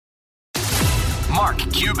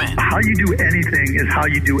Mark Cuban. How you do anything is how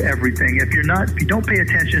you do everything. If you don't pay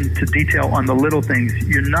attention to detail on the little things,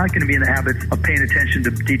 you're not going to be in the habit of paying attention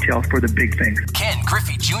to detail for the big things. Ken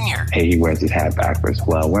Griffey Jr. Hey, he wears his hat backwards.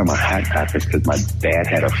 Well, I wear my hat backwards because my dad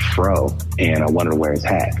had a fro and I wanted to wear his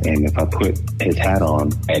hat. And if I put his hat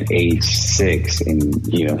on at age 6 and,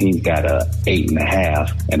 he's got a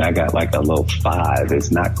 8.5 and I got like a low 5, it's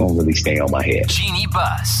not going to really stay on my head. Jeannie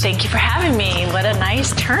Buss. Thank you for having me. What a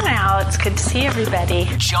nice turnout. It's good to see everybody.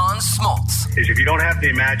 John Smoltz. Is if you don't have the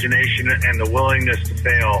imagination and the willingness to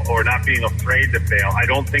fail or not being afraid to fail, I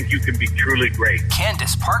don't think you can be truly great.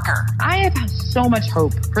 Candace Parker. I have so much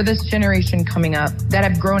hope for this generation coming up that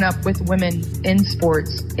have grown up with women in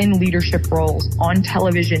sports, in leadership roles, on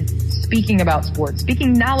television, speaking about sports,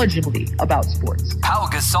 speaking knowledgeably about sports. Pau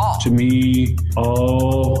Gasol. To me,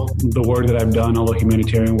 all the work that I've done, all the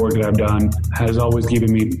humanitarian work that I've done has always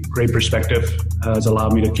given me great perspective, has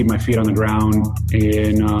allowed me to keep my feet on the ground,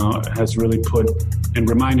 and has really put and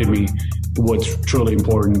reminded me what's truly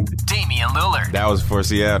important. Damian Lillard. That was for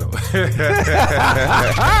Seattle.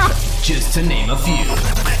 Just to name a few.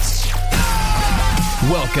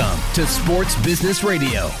 Welcome to Sports Business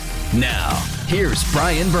Radio. Now, here's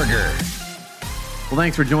Brian Berger. Well,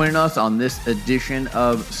 thanks for joining us on this edition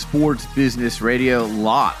of Sports Business Radio.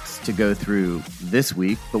 Lots to go through this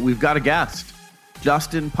week, but we've got a guest,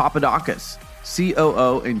 Justin Papadakis,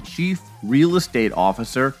 COO and Chief Real Estate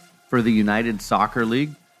Officer for the United Soccer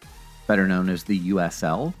League, better known as the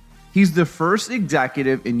USL. He's the first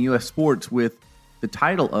executive in U.S. sports with the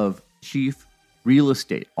title of Chief Real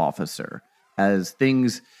Estate Officer. As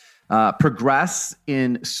things progress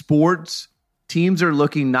in sports, teams are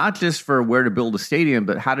looking not just for where to build a stadium,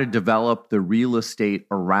 but how to develop the real estate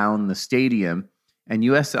around the stadium. And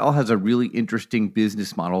USL has a really interesting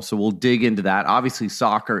business model, so we'll dig into that. Obviously,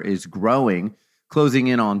 soccer is growing, closing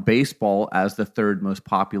in on baseball as the third most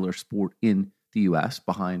popular sport in the U.S.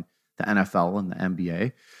 behind the NFL and the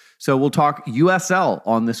NBA. So we'll talk USL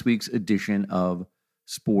on this week's edition of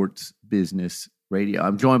Sports Business Radio.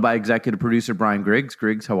 I'm joined by executive producer Brian Griggs.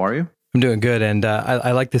 Griggs, how are you? I'm doing good, and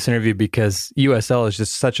I like this interview because USL is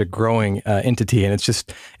just such a growing entity, and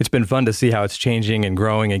it's been fun to see how it's changing and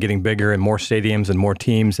growing and getting bigger and more stadiums and more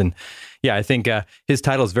teams. And yeah, I think his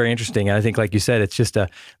title is very interesting. And I think, like you said, it's just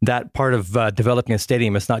that part of developing a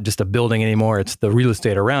stadium. It's not just a building anymore. It's the real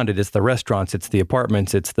estate around it. It's the restaurants. It's the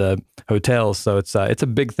apartments. It's the hotels. So it's a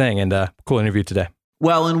big thing, and cool interview today.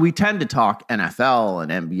 Well, and we tend to talk NFL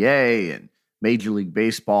and NBA and Major League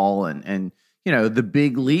Baseball and the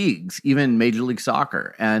big leagues, even Major League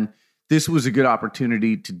Soccer. And this was a good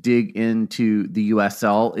opportunity to dig into the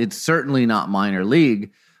USL. It's certainly not minor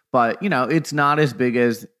league, but, it's not as big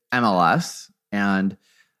as MLS. And,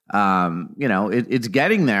 it's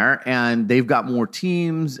getting there. And they've got more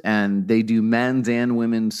teams, and they do men's and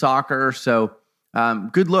women's soccer. So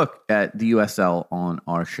good look at the USL on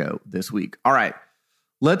our show this week. All right,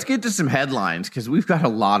 let's get to some headlines because we've got a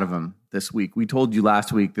lot of them this week. We told you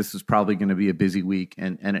last week this was probably going to be a busy week,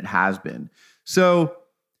 and it has been. So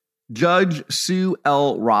Judge Sue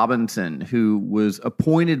L. Robinson, who was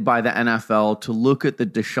appointed by the NFL to look at the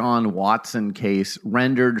Deshaun Watson case,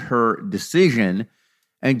 rendered her decision.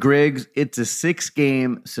 And Griggs, it's a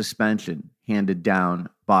 6-game suspension handed down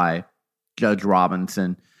by Judge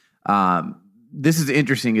Robinson. This is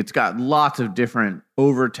interesting. It's got lots of different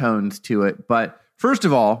overtones to it. But first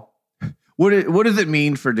of all, what does it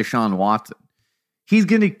mean for Deshaun Watson? He's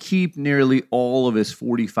going to keep nearly all of his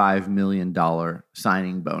 $45 million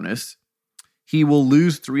signing bonus. He will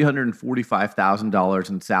lose $345,000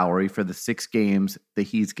 in salary for the 6 games that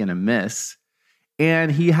he's going to miss.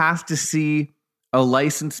 And he has to see a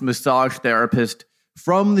licensed massage therapist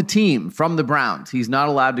from the team, from the Browns. He's not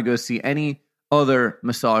allowed to go see any other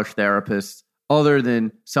massage therapists other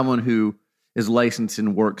than someone who is licensed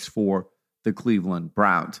and works for the Cleveland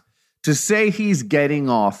Browns. To say he's getting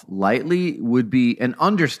off lightly would be an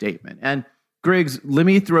understatement. And Griggs, let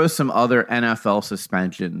me throw some other NFL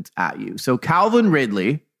suspensions at you. So Calvin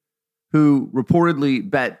Ridley, who reportedly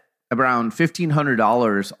bet around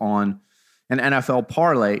 $1,500 on an NFL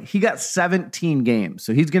parlay, he got 17 games.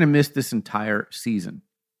 So he's going to miss this entire season.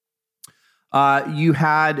 You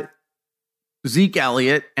had Zeke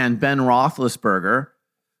Elliott and Ben Roethlisberger,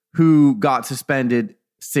 who got suspended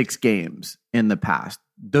 6 games in the past.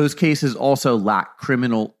 Those cases also lack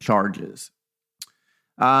criminal charges.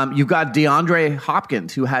 You've got DeAndre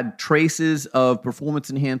Hopkins, who had traces of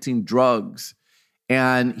performance-enhancing drugs,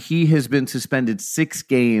 and he has been suspended 6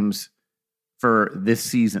 games for this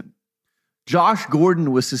season. Josh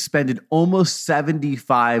Gordon was suspended almost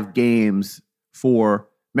 75 games for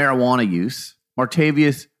marijuana use.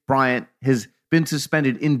 Martavius Bryant has been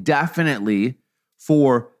suspended indefinitely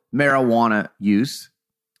for marijuana use.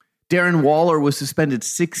 Darren Waller was suspended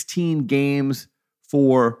 16 games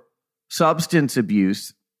for substance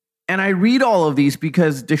abuse. And I read all of these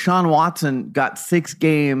because Deshaun Watson got 6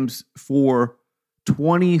 games for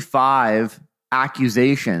 25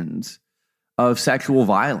 accusations of sexual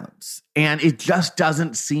violence. And it just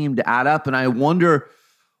doesn't seem to add up. And I wonder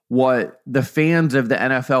what the fans of the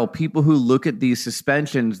NFL, people who look at these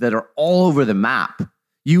suspensions that are all over the map,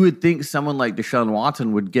 you would think someone like Deshaun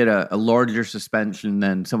Watson would get a larger suspension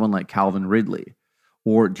than someone like Calvin Ridley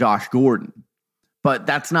or Josh Gordon. But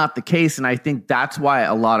that's not the case. And I think that's why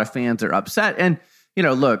a lot of fans are upset. And, you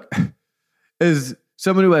know, look, as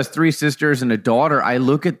someone who has 3 sisters and a daughter, I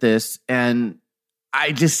look at this and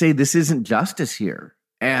I just say this isn't justice here.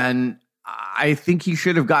 And I think he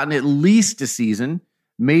should have gotten at least a season,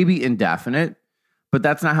 maybe indefinite. But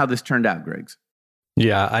that's not how this turned out, Griggs.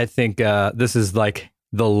 Yeah, I think this is like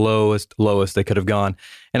the lowest they could have gone.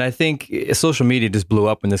 And I think social media just blew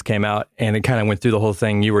up when this came out, and it kind of went through the whole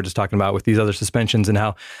thing you were just talking about with these other suspensions and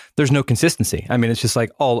how there's no consistency. I mean, it's just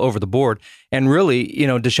like all over the board. And really, you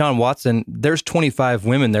know, Deshaun Watson, there's 25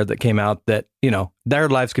 women there that came out that, you know, their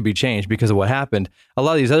lives could be changed because of what happened. A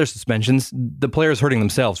lot of these other suspensions, the player's hurting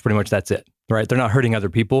themselves. Pretty much that's it, right? They're not hurting other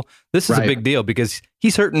people. This is a big deal because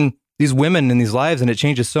he's hurting these women in these lives, and it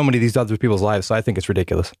changes so many of these other people's lives. So I think it's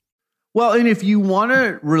ridiculous. Well, and if you want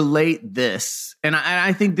to relate this, and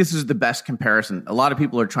I think this is the best comparison. A lot of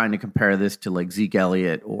people are trying to compare this to like Zeke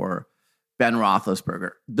Elliott or Ben Roethlisberger.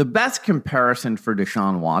 The best comparison for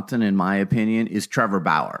Deshaun Watson, in my opinion, is Trevor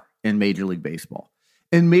Bauer in Major League Baseball.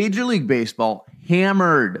 And Major League Baseball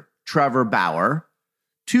hammered Trevor Bauer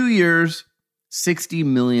 2 years, $60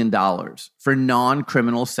 million for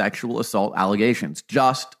non-criminal sexual assault allegations,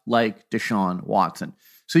 just like Deshaun Watson.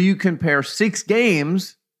 So you compare 6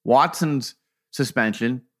 games, Watson's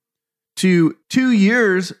suspension, to 2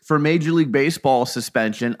 years for Major League Baseball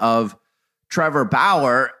suspension of Trevor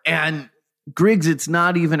Bauer. And Griggs, it's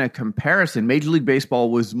not even a comparison. Major League Baseball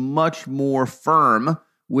was much more firm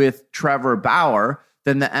with Trevor Bauer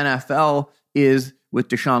than the NFL is with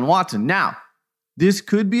Deshaun Watson. Now, this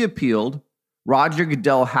could be appealed. Roger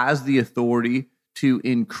Goodell has the authority to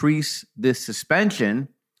increase this suspension.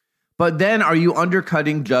 But then are you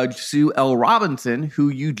undercutting Judge Sue L. Robinson, who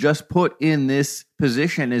you just put in this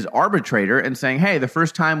position as arbitrator, and saying, hey, the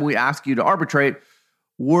first time we ask you to arbitrate,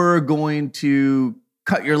 we're going to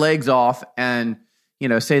cut your legs off and, you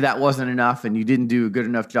know, say that wasn't enough and you didn't do a good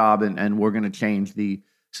enough job, and we're going to change the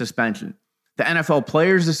suspension. The NFL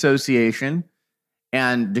Players Association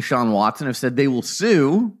and Deshaun Watson have said they will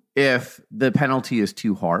sue if the penalty is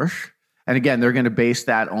too harsh. And again, they're going to base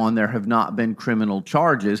that on there have not been criminal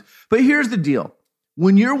charges. But here's the deal.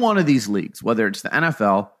 When you're one of these leagues, whether it's the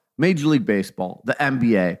NFL, Major League Baseball, the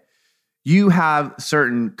NBA, you have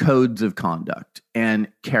certain codes of conduct and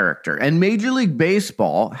character. And Major League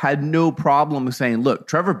Baseball had no problem saying, look,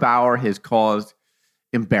 Trevor Bauer has caused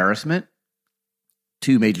embarrassment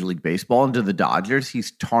to Major League Baseball and to the Dodgers.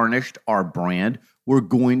 He's tarnished our brand. We're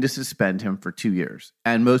going to suspend him for 2 years.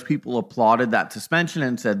 And most people applauded that suspension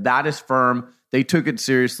and said, that is firm. They took it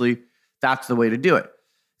seriously. That's the way to do it.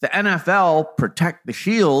 The NFL, protect the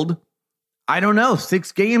shield. I don't know.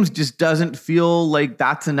 6 games just doesn't feel like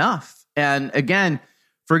that's enough. And again,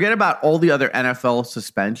 forget about all the other NFL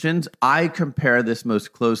suspensions. I compare this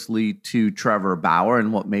most closely to Trevor Bauer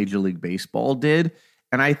and what Major League Baseball did.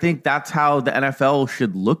 And I think that's how the NFL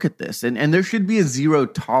should look at this. And there should be a zero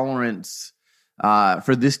tolerance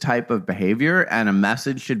for this type of behavior, and a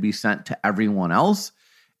message should be sent to everyone else.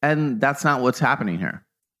 And that's not what's happening here.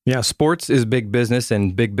 Yeah, sports is big business,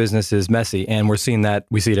 and big business is messy. And we're seeing that.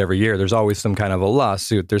 We see it every year. There's always some kind of a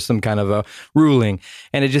lawsuit. There's some kind of a ruling,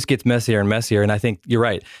 and it just gets messier and messier. And I think you're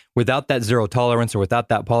right. Without that zero tolerance, or without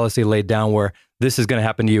that policy laid down where this is going to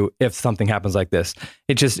happen to you if something happens like this,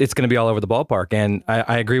 it's going to be all over the ballpark. And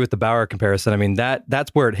I agree with the Bauer comparison. I mean, that's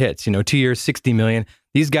where it hits. 2 years, $60 million.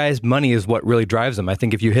 These guys, money is what really drives them. I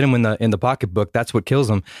think if you hit them in the pocketbook, that's what kills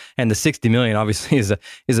them. And the $60 million obviously is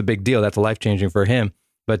a big deal. That's life changing for him.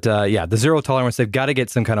 But yeah, the zero tolerance, they've got to get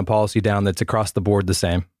some kind of policy down that's across the board the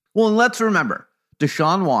same. Well, and let's remember,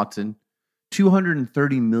 Deshaun Watson,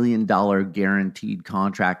 $230 million guaranteed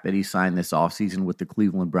contract that he signed this offseason with the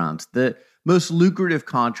Cleveland Browns, the most lucrative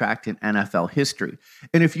contract in NFL history.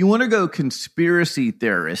 And if you want to go conspiracy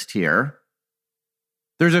theorist here,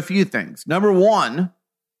 there's a few things. Number one,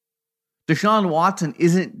 Deshaun Watson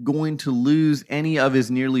isn't going to lose any of his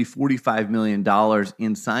nearly $45 million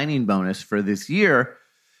in signing bonus for this year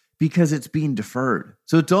because it's being deferred.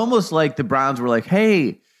 So it's almost like the Browns were like,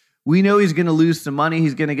 hey, we know he's going to lose some money.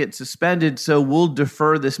 He's going to get suspended. So we'll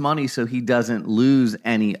defer this money so he doesn't lose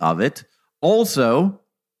any of it. Also,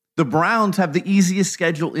 the Browns have the easiest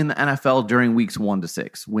schedule in the NFL during weeks 1 to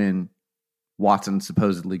 6 when Watson's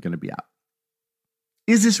supposedly going to be out.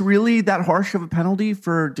 Is this really that harsh of a penalty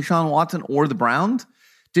for Deshaun Watson or the Browns?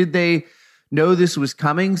 Did they know this was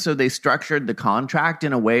coming, so they structured the contract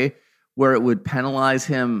in a way where it would penalize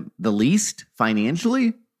him the least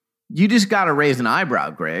financially? You just got to raise an eyebrow,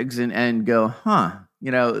 Griggs, and go,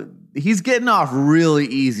 he's getting off really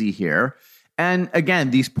easy here. And again,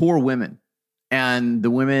 these poor women and the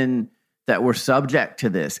women that were subject to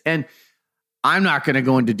this. And I'm not going to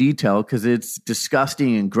go into detail because it's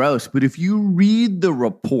disgusting and gross. But if you read the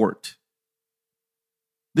report,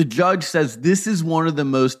 the judge says this is one of the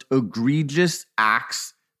most egregious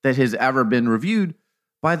acts that has ever been reviewed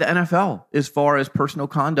by the NFL as far as personal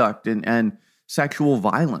conduct and sexual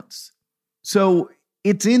violence. So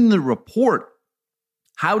it's in the report.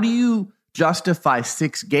 How do you justify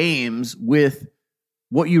 6 games with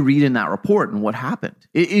what you read in that report and what happened?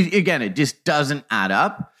 It just doesn't add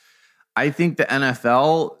up. I think the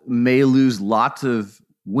NFL may lose lots of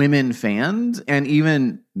women fans and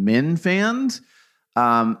even men fans.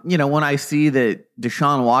 When I see that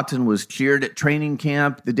Deshaun Watson was cheered at training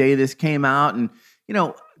camp the day this came out, and,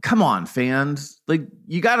 come on, fans. Like,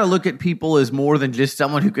 you got to look at people as more than just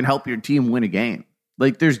someone who can help your team win a game.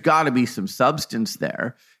 Like, there's got to be some substance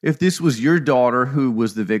there. If this was your daughter who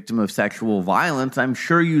was the victim of sexual violence, I'm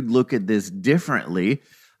sure you'd look at this differently.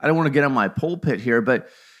 I don't want to get on my pulpit here, but,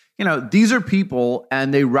 these are people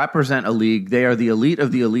and they represent a league. They are the elite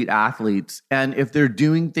of the elite athletes. And if they're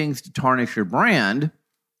doing things to tarnish your brand,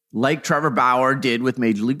 like Trevor Bauer did with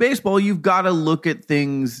Major League Baseball, you've got to look at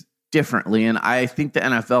things differently. And I think the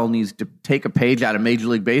NFL needs to take a page out of Major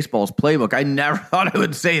League Baseball's playbook. I never thought I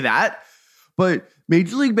would say that, but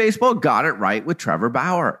Major League Baseball got it right with Trevor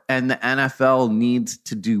Bauer, and the NFL needs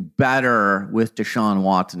to do better with Deshaun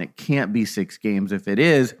Watson. It can't be 6 games. If it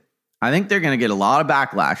is, I think they're going to get a lot of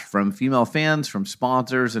backlash from female fans, from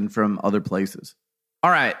sponsors, and from other places. All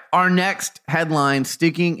right, our next headline,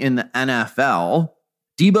 sticking in the NFL,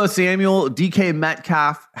 Deebo Samuel, DK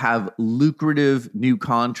Metcalf have lucrative new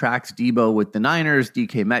contracts. Deebo with the Niners,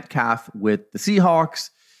 DK Metcalf with the Seahawks.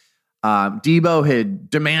 Deebo had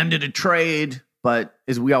demanded a trade, but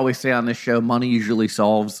as we always say on this show, money usually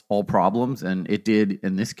solves all problems, and it did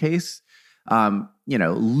in this case.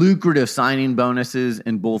 Lucrative signing bonuses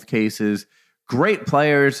in both cases. Great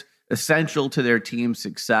players, essential to their team's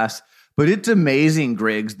success. But it's amazing,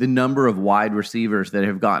 Griggs, the number of wide receivers that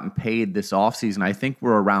have gotten paid this offseason. I think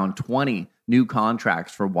we're around 20 new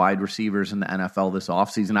contracts for wide receivers in the NFL this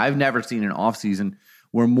offseason. I've never seen an offseason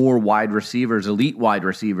where more wide receivers, elite wide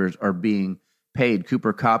receivers, are being paid.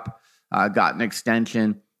 Cooper Kupp got an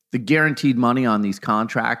extension. The guaranteed money on these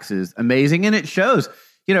contracts is amazing, and it shows.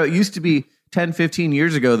 It used to be 10, 15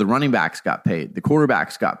 years ago, the running backs got paid, the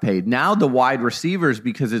quarterbacks got paid. Now the wide receivers,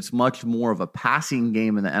 because it's much more of a passing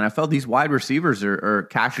game in the NFL, these wide receivers are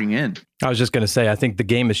cashing in. I was just going to say, I think the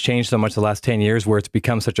game has changed so much the last 10 years where it's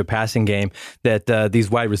become such a passing game that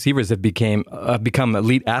these wide receivers have become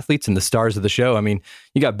elite athletes and the stars of the show. I mean,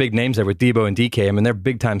 you got big names there with Deebo and DK. I mean, they're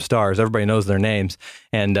big-time stars. Everybody knows their names.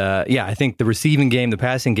 And I think the receiving game, the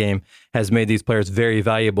passing game has made these players very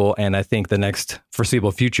valuable. And I think the next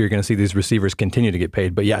foreseeable future, you're going to see these receivers continue to get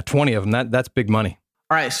paid. But 20 of them, that's big money.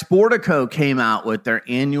 All right, Sportico came out with their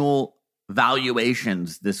annual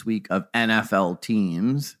valuations this week of NFL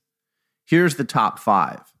teams. Here's the top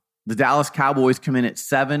 5. The Dallas Cowboys come in at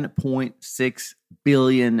 $7.6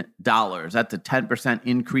 billion. That's a 10%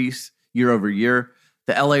 increase year over year.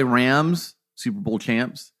 The LA Rams, Super Bowl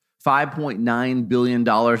champs, $5.9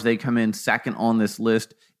 billion. They come in second on this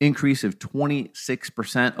list, increase of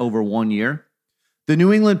 26% over 1 year. The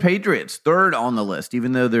New England Patriots, third on the list,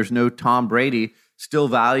 even though there's no Tom Brady, still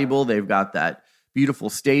valuable. They've got that beautiful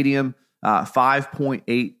stadium,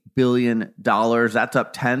 $5.8 billion. That's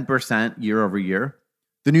up 10% year over year.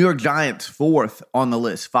 The New York Giants, fourth on the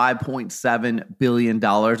list, $5.7 billion.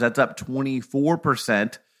 That's up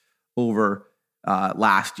 24% over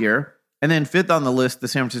last year. And then fifth on the list, the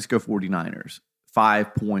San Francisco 49ers,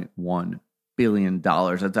 $5.1 billion.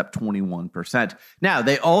 That's up 21%. Now,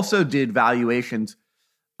 they also did valuations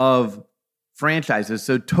of franchises.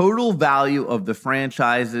 So total value of the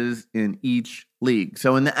franchises in each league.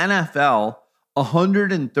 So in the NFL,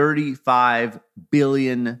 $135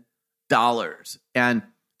 billion. And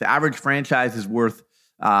the average franchise is worth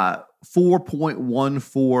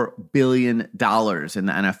 $4.14 billion in the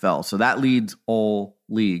NFL. So that leads all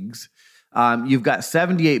leagues. You've got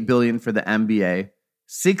 $78 billion for the NBA,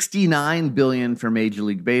 $69 billion for Major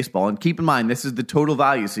League Baseball. And keep in mind, this is the total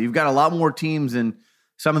value. So you've got a lot more teams in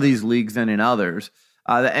some of these leagues than in others.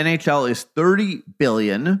 The NHL is $30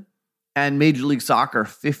 billion and Major League Soccer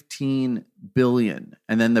 $15 billion.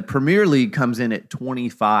 And then the Premier League comes in at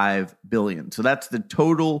 $25 billion. So that's the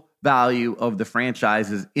total value of the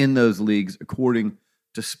franchises in those leagues, according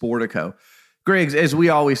to Sportico. Griggs, as we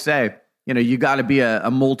always say, you got to be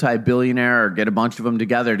a multi-billionaire or get a bunch of them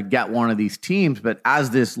together to get one of these teams. But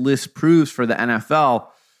as this list proves for the NFL,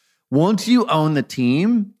 once you own the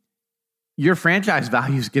team, your franchise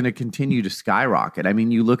value is going to continue to skyrocket. I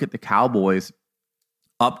mean, you look at the Cowboys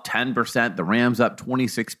up 10%, the Rams up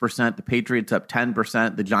 26%, the Patriots up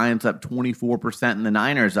 10%, the Giants up 24%, and the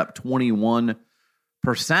Niners up 21%.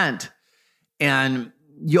 And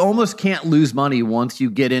you almost can't lose money once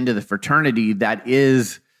you get into the fraternity that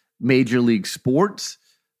is Major League Sports.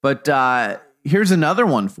 But here's another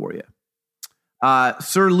one for you.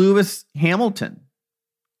 Sir Lewis Hamilton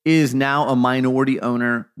is now a minority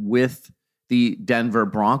owner with the Denver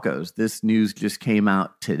Broncos. This news just came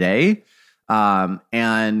out today.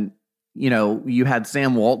 And, you had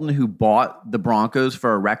Sam Walton, who bought the Broncos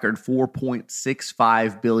for a record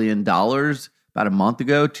 $4.65 billion about a month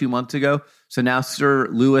ago, 2 months ago. So now Sir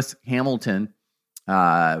Lewis Hamilton,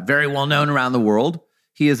 very well known around the world,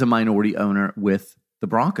 he is a minority owner with the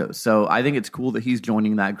Broncos. So I think it's cool that he's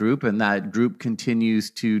joining that group, and that group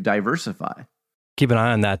continues to diversify. Keep an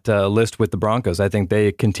eye on that list with the Broncos. I think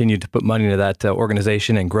they continue to put money into that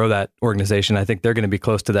organization and grow that organization. I think they're going to be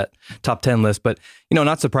close to that top 10 list. But,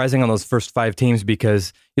 not surprising on those first 5 teams,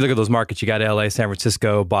 because you look at those markets, you got LA, San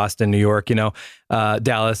Francisco, Boston, New York,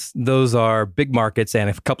 Dallas. Those are big markets, and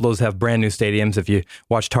a couple of those have brand new stadiums. If you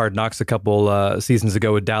watched Hard Knocks a couple seasons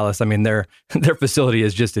ago with Dallas, I mean, their facility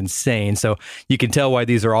is just insane. So you can tell why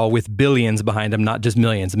these are all with billions behind them, not just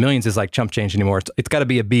millions. Millions is like chump change anymore. It's got to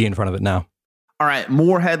be a B in front of it now. All right,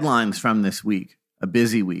 more headlines from this week, a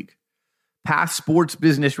busy week. Past Sports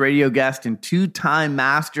Business Radio guest and 2-time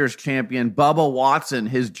Masters champion Bubba Watson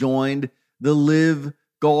has joined the LIV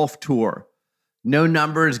Golf Tour. No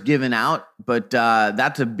numbers given out, but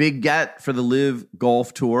that's a big get for the LIV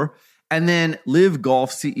Golf Tour. And then LIV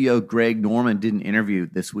Golf CEO Greg Norman did an interview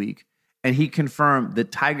this week, and he confirmed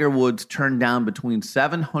that Tiger Woods turned down between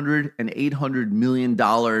 $700 and $800 million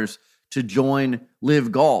to join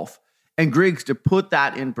LIV Golf. And Griggs, to put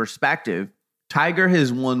that in perspective, Tiger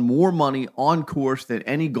has won more money on course than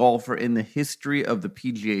any golfer in the history of the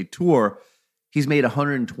PGA Tour. He's made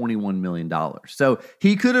 $121 million. So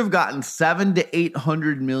he could have gotten $700 to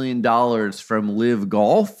 $800 million from LIV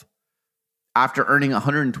Golf after earning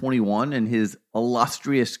 121 in his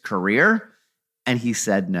illustrious career, and he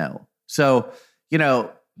said no. So,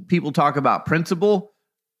 people talk about principle.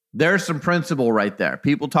 There's some principle right there.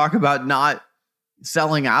 People talk about not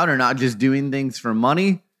selling out or not just doing things for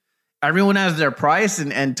money. Everyone has their price,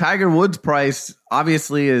 and Tiger Woods' price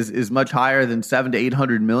obviously is much higher than $700 to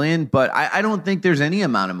 $800 million. But I don't think there's any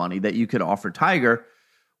amount of money that you could offer Tiger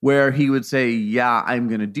where he would say, yeah, I'm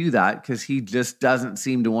going to do that, because he just doesn't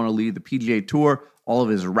seem to want to leave the PGA Tour. All of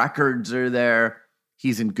his records are there.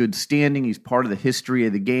 He's in good standing. He's part of the history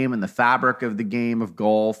of the game and the fabric of the game of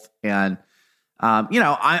golf. And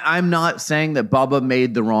I'm not saying that Bubba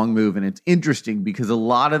made the wrong move, and it's interesting because a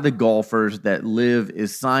lot of the golfers that LIV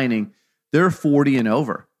is signing, they're 40 and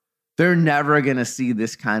over. They're never going to see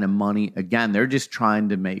this kind of money again. They're just trying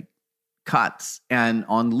to make cuts. And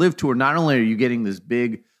on the LIV Tour, not only are you getting this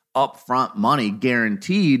big upfront money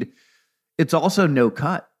guaranteed, it's also no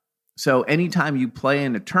cut. So anytime you play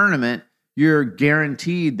in a tournament, you're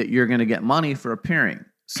guaranteed that you're going to get money for appearing.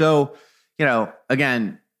 So,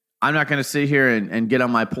 again, I'm not going to sit here and get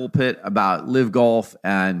on my pulpit about LIV Golf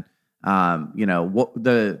and, what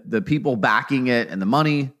the people backing it and the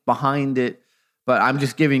money behind it. But I'm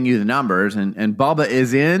just giving you the numbers. And Bubba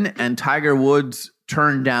is in, and Tiger Woods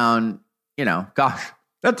turned down,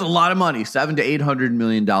 that's a lot of money, $700 to $800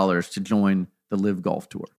 million to join the LIV Golf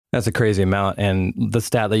Tour. That's a crazy amount. And the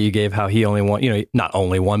stat that you gave, how he only won, not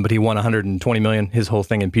only won, but he won $120 million, his whole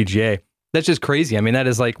thing in PGA. That's just crazy. I mean, that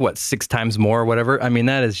is like, 6 times more or whatever. I mean,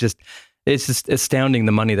 it's just astounding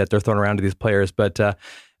the money that they're throwing around to these players. But a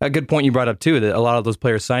good point you brought up too, that a lot of those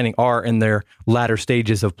players signing are in their latter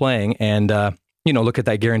stages of playing. And, look at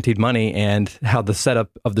that guaranteed money and how the setup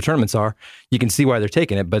of the tournaments are. You can see why they're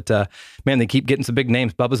taking it. But, man, they keep getting some big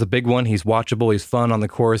names. Bubba's a big one. He's watchable. He's fun on the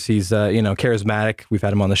course. He's, charismatic. We've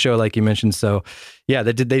had him on the show, like you mentioned. So, yeah,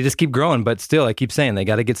 they just keep growing. But still, I keep saying they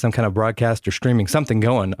got to get some kind of broadcast or streaming, something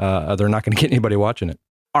going. They're not going to get anybody watching it.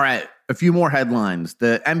 All right, a few more headlines.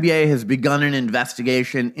 The NBA has begun an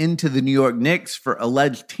investigation into the New York Knicks for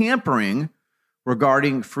alleged tampering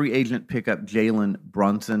regarding free agent pickup Jalen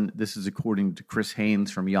Brunson. This is according to Chris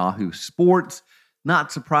Haynes from Yahoo Sports.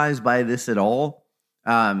 Not surprised by this at all.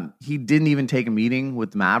 He didn't even take a meeting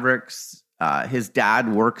with the Mavericks. His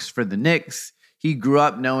dad works for the Knicks. He grew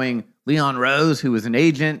up knowing Leon Rose, who was an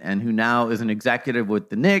agent and who now is an executive with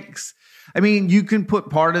the Knicks. I mean, you can put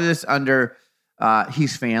part of this under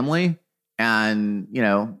his family and,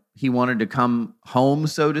 he wanted to come home,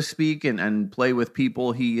 so to speak, and play with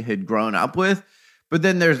people he had grown up with. But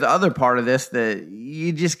then there's the other part of this that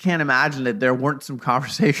you just can't imagine that there weren't some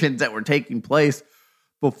conversations that were taking place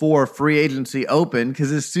before free agency opened,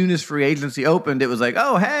 because as soon as free agency opened, it was like,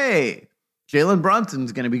 oh, hey, Jalen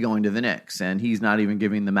Brunson's going to be going to the Knicks, and he's not even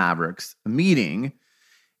giving the Mavericks a meeting.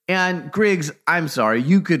 And Griggs, I'm sorry,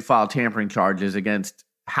 you could file tampering charges against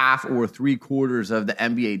half or 3/4 of the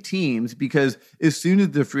NBA teams, because as soon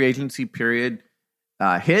as the free agency period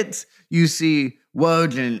hits, you see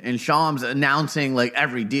Woj and Shams announcing like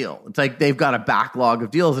every deal. It's like they've got a backlog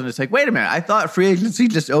of deals, and it's like, wait a minute, I thought free agency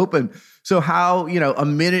just opened. So how, a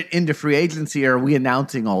minute into free agency are we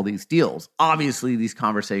announcing all these deals? Obviously, these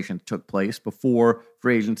conversations took place before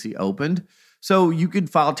free agency opened. So you could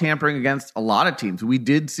file tampering against a lot of teams. We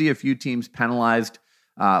did see a few teams penalized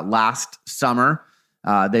last summer.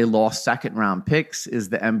 They lost second-round picks. Is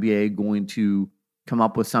the NBA going to come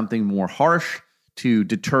up with something more harsh to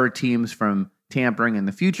deter teams from tampering in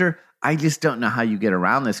the future? I just don't know how you get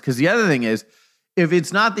around this, because the other thing is, if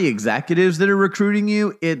it's not the executives that are recruiting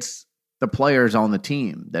you, it's the players on the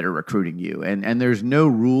team that are recruiting you. And there's no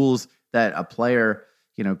rules that a player,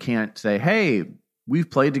 can't say, hey, we've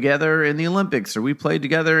played together in the Olympics, or we played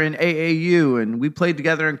together in AAU, and we played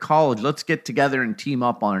together in college. Let's get together and team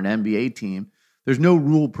up on an NBA team. There's no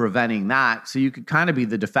rule preventing that. So you could kind of be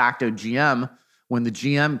the de facto GM when the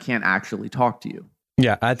GM can't actually talk to you.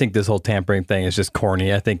 Yeah, I think this whole tampering thing is just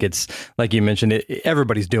corny. I think it's, like you mentioned,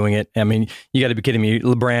 everybody's doing it. I mean, you got to be kidding me.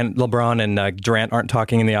 LeBron and Durant aren't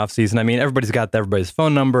talking in the offseason. I mean, everybody's got everybody's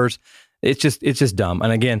phone numbers. It's just dumb.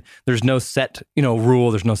 And again, there's no set,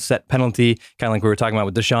 rule. There's no set penalty, kind of like we were talking about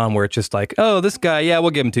with Deshaun, where it's just like, oh, this guy, yeah,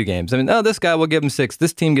 we'll give him 2 games. I mean, oh, this guy, we'll give him 6.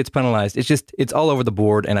 This team gets penalized. It's all over the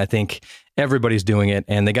board. And I think everybody's doing it,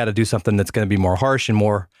 and they got to do something that's going to be more harsh and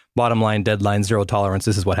more bottom line, deadline, zero tolerance.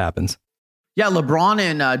 This is what happens. Yeah, LeBron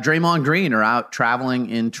and Draymond Green are out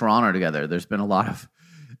traveling in Toronto together. There's been a lot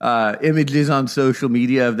of images on social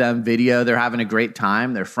media of them, video. They're having a great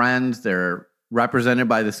time. They're friends. They're represented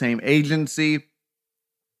by the same agency.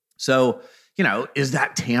 So, is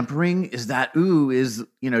that tampering? Is that, is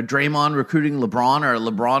Draymond recruiting LeBron, or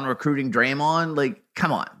LeBron recruiting Draymond? Like,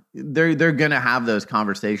 come on. They're going to have those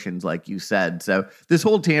conversations, like you said. So this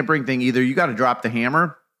whole tampering thing, either you got to drop the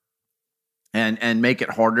hammer and make it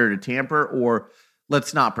harder to tamper, or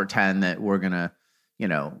let's not pretend that we're going to,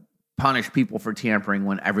 punish people for tampering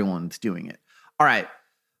when everyone's doing it. All right.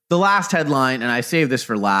 The last headline, and I saved this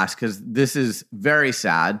for last because this is very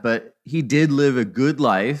sad, but he did live a good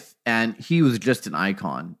life, and he was just an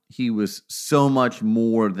icon. He was so much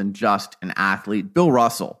more than just an athlete. Bill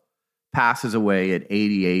Russell passes away at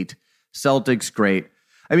 88. Celtics great.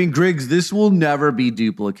 I mean, Griggs, this will never be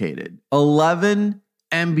duplicated. 11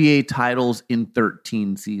 NBA titles in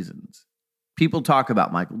 13 seasons. People talk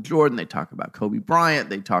about Michael Jordan. They talk about Kobe Bryant.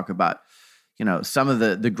 They talk about, some of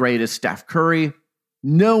the greatest, Steph Curry.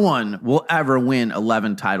 No one will ever win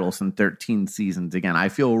 11 titles in 13 seasons again. I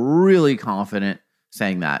feel really confident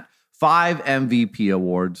saying that. 5 MVP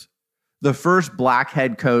awards. The first black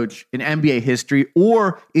head coach in NBA history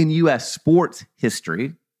or in U.S. sports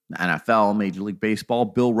history. The NFL, Major League Baseball.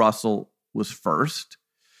 Bill Russell was first.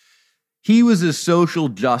 He was a social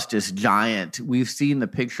justice giant. We've seen the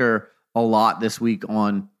picture a lot this week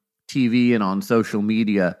on TV and on social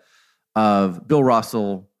media of Bill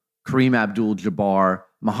Russell, Kareem Abdul-Jabbar,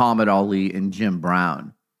 Muhammad Ali, and Jim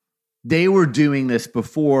Brown. They were doing this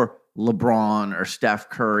before LeBron or Steph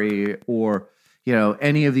Curry or,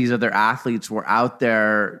 any of these other athletes were out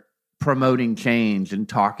there promoting change and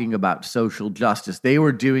talking about social justice. They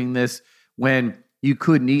were doing this when you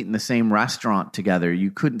couldn't eat in the same restaurant together.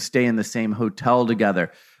 You couldn't stay in the same hotel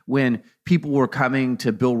together. When people were coming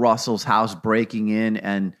to Bill Russell's house, breaking in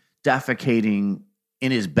and defecating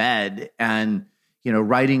in his bed and,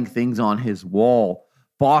 writing things on his wall.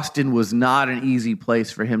 Boston was not an easy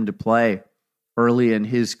place for him to play early in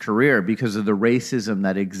his career because of the racism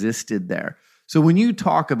that existed there. So when you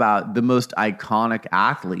talk about the most iconic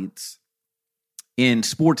athletes in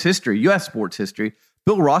sports history, U.S. sports history,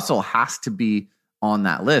 Bill Russell has to be on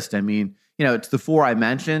that list. I mean, it's the 4 I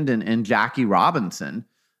mentioned and Jackie Robinson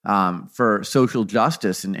for social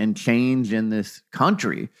justice and change in this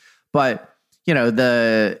country. But,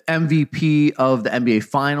 the MVP of the NBA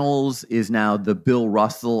Finals is now the Bill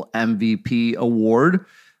Russell MVP award.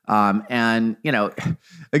 And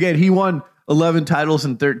again, he won 11 titles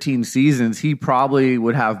in 13 seasons. He probably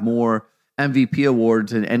would have more MVP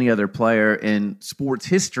awards than any other player in sports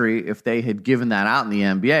history if they had given that out in the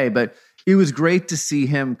NBA. But it was great to see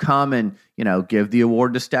him come and, give the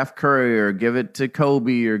award to Steph Curry or give it to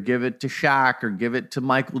Kobe or give it to Shaq or give it to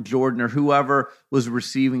Michael Jordan or whoever was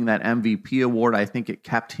receiving that MVP award. I think it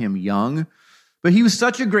kept him young. But he was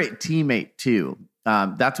such a great teammate too.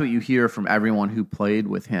 That's what you hear from everyone who played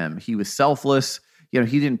with him. He was selfless. He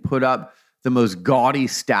didn't put up the most gaudy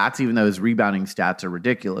stats, even though his rebounding stats are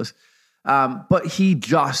ridiculous. But he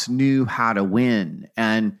just knew how to win.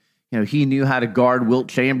 And, he knew how to guard Wilt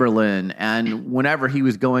Chamberlain. And whenever he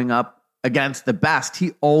was going up against the best,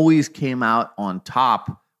 he always came out on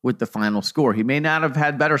top with the final score. He may not have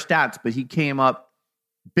had better stats, but he came up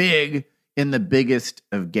big in the biggest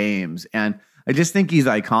of games. And I just think he's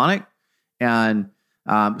iconic and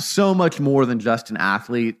so much more than just an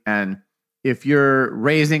athlete. And if you're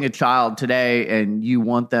raising a child today and you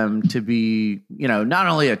want them to be, not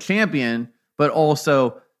only a champion, but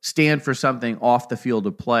also stand for something off the field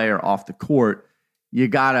of play or off the court, you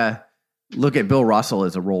got to look at Bill Russell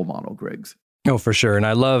as a role model, Griggs. Oh, for sure. And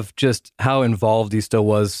I love just how involved he still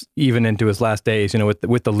was even into his last days,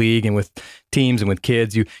 with the league and with teams and with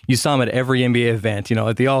kids. You saw him at every NBA event,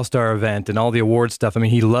 at the All-Star event and all the award stuff. I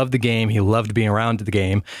mean, he loved the game. He loved being around the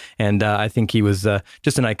game. And I think he was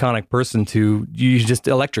just an iconic person just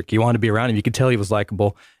electric. You wanted to be around him. You could tell he was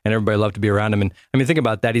likable and everybody loved to be around him. And I mean, think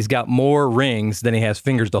about that. He's got more rings than he has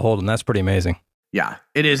fingers to hold. And that's pretty amazing. Yeah,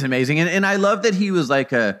 it is amazing. And I love that he was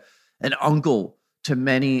like an uncle to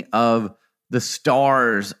many of the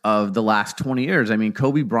stars of the last 20 years. I mean,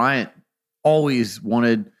 Kobe Bryant always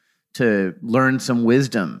wanted to learn some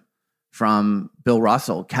wisdom from Bill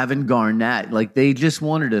Russell, Kevin Garnett. Like, they just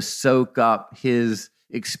wanted to soak up his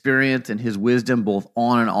experience and his wisdom both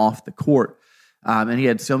on and off the court. And he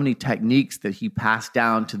had so many techniques that he passed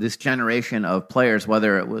down to this generation of players,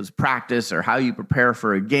 whether it was practice or how you prepare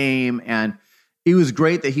for a game. And it was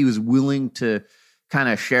great that he was willing to kind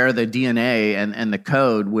of share the DNA and the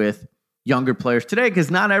code with younger players today,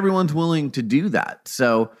 because not everyone's willing to do that.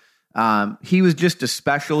 So he was just a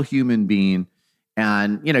special human being.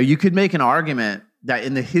 And, you could make an argument that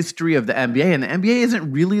in the history of the NBA, and the NBA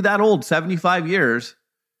isn't really that old, 75 years,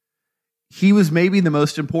 he was maybe the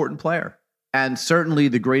most important player and certainly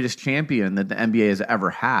the greatest champion that the NBA has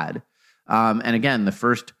ever had. And again, the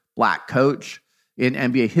first black coach in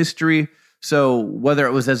NBA history. So whether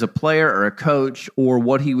it was as a player or a coach or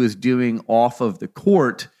what he was doing off of the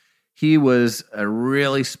court, he was a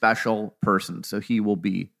really special person, so he will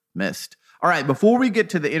be missed. All right, before we get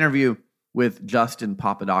to the interview with Justin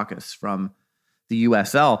Papadakis from the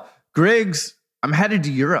USL, Griggs, I'm headed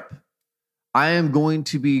to Europe. I am going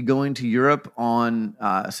to be going to Europe on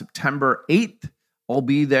September 8th. I'll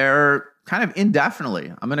be there kind of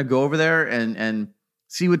indefinitely. I'm going to go over there and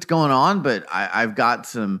see what's going on, but I've got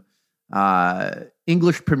some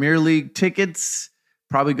English Premier League tickets,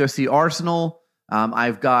 probably go see Arsenal.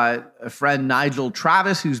 I've got a friend, Nigel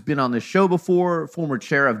Travis, who's been on the show before, former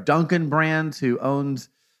chair of Duncan Brands, who owns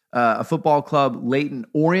a football club, Leyton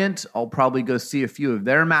Orient. I'll probably go see a few of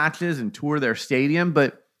their matches and tour their stadium.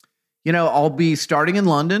 But, I'll be starting in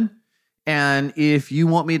London. And if you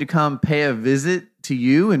want me to come pay a visit to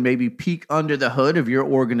you and maybe peek under the hood of your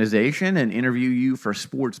organization and interview you for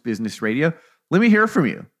Sports Business Radio, let me hear from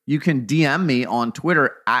you. You can DM me on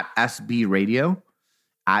Twitter at SB Radio.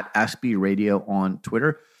 At SB Radio on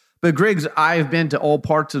Twitter. But Griggs, I've been to all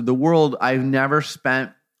parts of the world. I've never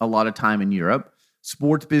spent a lot of time in Europe.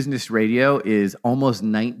 Sports Business Radio is almost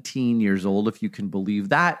 19 years old, if you can believe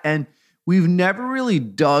that. And we've never really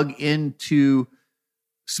dug into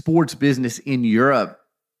sports business in Europe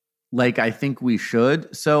like I think we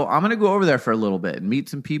should. So I'm going to go over there for a little bit and meet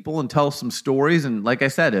some people and tell some stories. And like I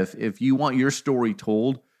said, if you want your story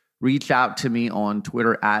told, reach out to me on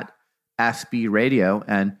Twitter at SB Radio,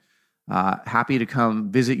 and happy to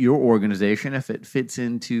come visit your organization if it fits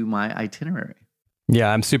into my itinerary.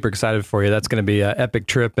 Yeah, I'm super excited for you. That's going to be an epic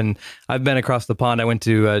trip. And I've been across the pond. I went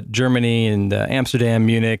to Germany and Amsterdam,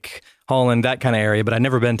 Munich, Holland, that kind of area, but I've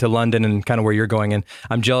never been to London and kind of where you're going. And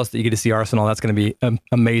I'm jealous that you get to see Arsenal. That's going to be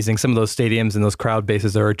amazing. Some of those stadiums and those crowd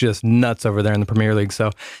bases are just nuts over there in the Premier League.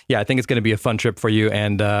 So yeah, I think it's going to be a fun trip for you.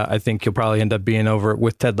 And I think you'll probably end up being over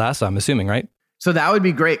with Ted Lasso, I'm assuming, right? So that would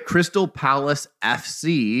be great. Crystal Palace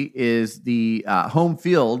FC is the home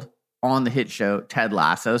field on the hit show Ted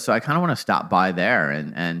Lasso. So I kind of want to stop by there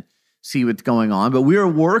and see what's going on. But we are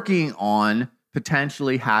working on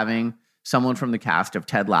potentially having someone from the cast of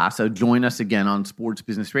Ted Lasso join us again on Sports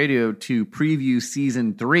Business Radio to preview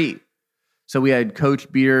season 3. So we had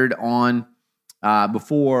Coach Beard on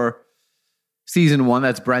before season 1.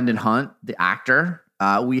 That's Brendan Hunt, the actor.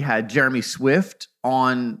 We had Jeremy Swift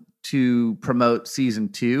on to promote season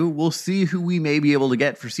 2. We'll see who we may be able to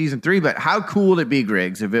get for season 3, but how cool would it be,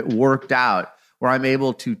 Griggs, if it worked out where I'm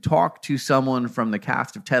able to talk to someone from the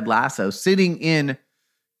cast of Ted Lasso sitting in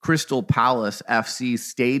Crystal Palace FC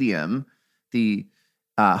Stadium, the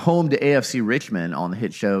home to AFC Richmond on the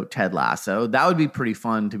hit show Ted Lasso. That would be pretty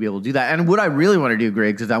fun to be able to do that. And what I really want to do,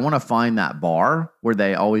 Griggs, is I want to find that bar where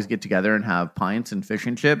they always get together and have pints and fish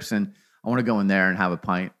and chips, and I want to go in there and have a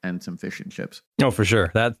pint and some fish and chips. Oh, for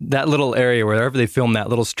sure. That little area, wherever they film that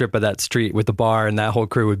little strip of that street with the bar and that whole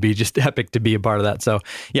crew would be just epic to be a part of that. So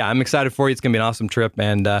yeah, I'm excited for you. It's going to be an awesome trip,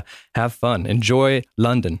 and have fun. Enjoy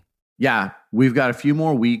London. Yeah, we've got a few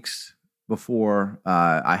more weeks before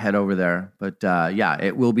I head over there. But yeah,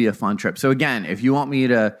 it will be a fun trip. So again, if you want me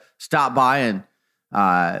to stop by and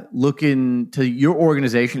look into your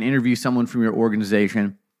organization, interview someone from your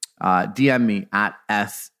organization, DM me at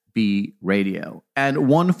SB Radio. And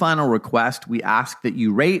one final request, we ask that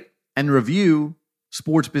you rate and review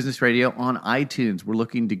Sports Business Radio on iTunes. We're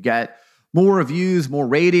looking to get more reviews, more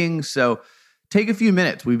ratings. So take a few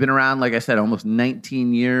minutes. We've been around, like I said, almost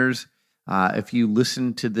 19 years. If you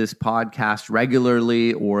listen to this podcast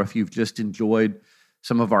regularly, or if you've just enjoyed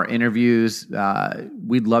some of our interviews,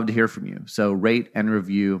 we'd love to hear from you. So rate and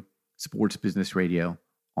review Sports Business Radio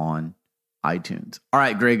on iTunes. All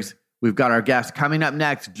right, Griggs, we've got our guest coming up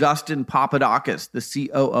next, Justin Papadakis, the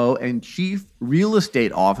COO and Chief Real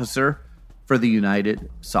Estate Officer for the United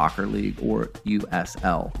Soccer League, or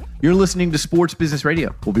USL. You're listening to Sports Business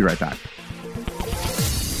Radio. We'll be right back.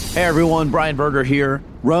 Hey everyone, Brian Berger here.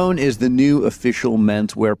 Rhone is the new official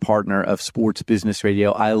menswear partner of Sports Business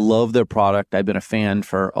Radio. I love their product. I've been a fan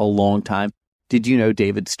for a long time. Did you know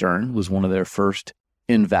David Stern was one of their first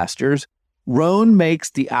investors? Rhone makes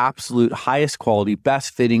the absolute highest quality,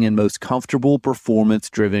 best fitting, and most comfortable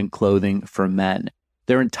performance-driven clothing for men.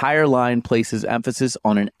 Their entire line places emphasis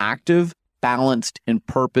on an active, balanced, and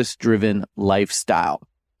purpose-driven lifestyle.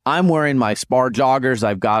 I'm wearing my Spar joggers.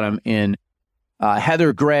 I've got them in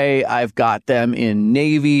heather gray. I've got them in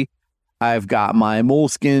navy. I've got my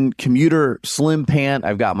moleskin commuter slim pant.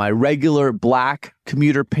 I've got my regular black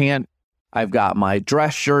commuter pant. I've got my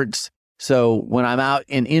dress shirts. So when I'm out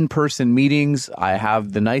in in-person meetings, I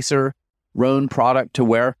have the nicer Rhone product to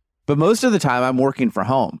wear. But most of the time I'm working from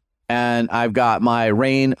home, and I've got my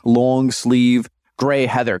Rain long sleeve gray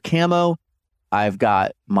heather camo. I've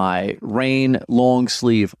got my Rain long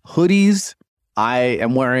sleeve hoodies. I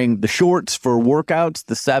am wearing the shorts for workouts,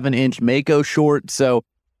 the 7-inch Mako short. So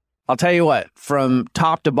I'll tell you what, from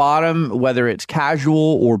top to bottom, whether it's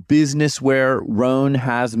casual or business wear, Rhone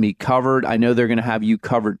has me covered. I know they're going to have you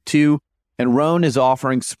covered too. And Rhone is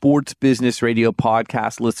offering Sports Business Radio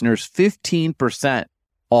podcast listeners 15%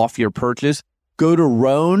 off your purchase. Go to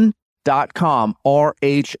Rhone.com,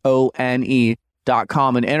 RHONE.com,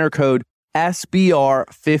 and enter code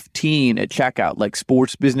SBR15 at checkout, like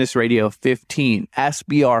Sports Business Radio 15,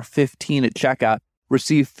 SBR15 at checkout.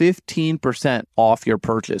 Receive 15% off your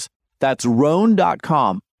purchase. That's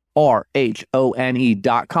Rhone.com, RHONE.com,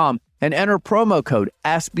 and enter promo code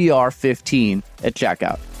SBR15 at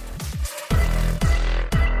checkout.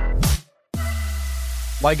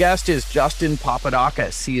 My guest is Justin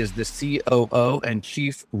Papadakis. He is the COO and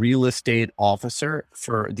Chief Real Estate Officer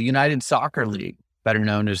for the United Soccer League, better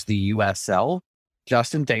known as the USL.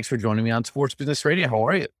 Justin, thanks for joining me on Sports Business Radio. How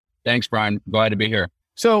are you? Thanks, Brian. Glad to be here.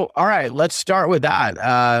 So, all right, let's start with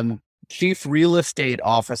that. Chief Real Estate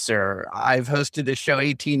Officer. I've hosted this show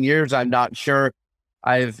 18 years. I'm not sure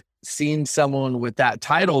I've seen someone with that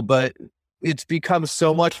title, but it's become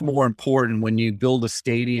so much more important when you build a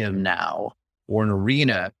stadium now or an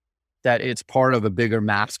arena that it's part of a bigger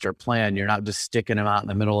master plan. You're not just sticking them out in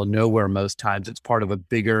the middle of nowhere most times. It's part of a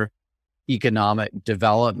bigger economic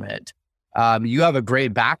development. You have a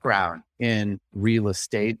great background in real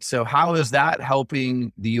estate. So how is that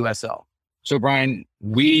helping the USL? So Brian,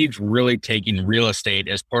 we've really taken real estate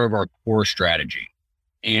as part of our core strategy.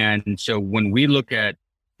 And so when we look at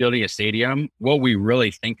building a stadium, what we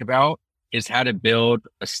really think about is how to build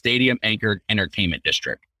a stadium anchored entertainment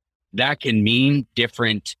district. That can mean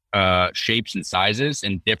different shapes and sizes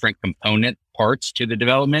and different component parts to the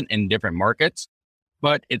development in different markets.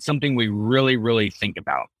 But it's something we really, really think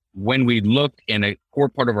about. When we look in a core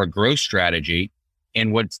part of our growth strategy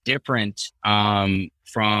and what's different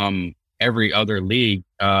from every other league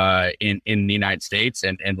in the United States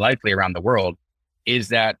and likely around the world is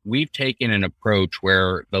that we've taken an approach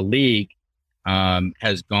where the league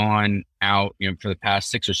has gone out, for the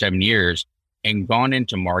past 6 or 7 years and gone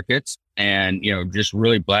into markets and, just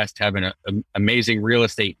really blessed having an amazing real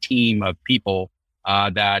estate team of people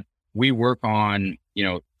that we work on,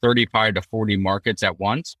 35 to 40 markets at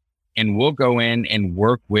once. And we'll go in and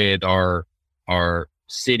work with our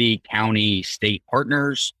city, county, state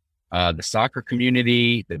partners, the soccer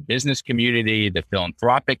community, the business community, the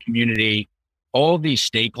philanthropic community, all these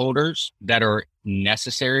stakeholders that are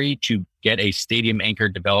necessary to get a stadium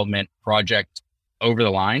anchored development project over the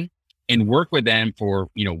line, and work with them for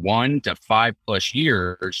 1 to 5+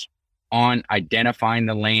 years on identifying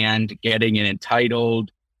the land, getting it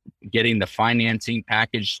entitled, getting the financing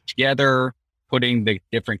package together, putting the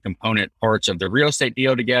different component parts of the real estate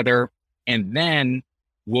deal together. And then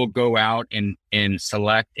we'll go out and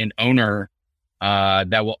select an owner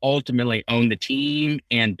that will ultimately own the team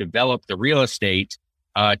and develop the real estate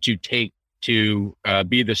to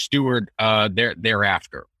be the steward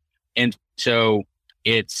thereafter. And so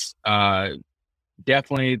it's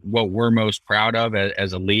definitely what we're most proud of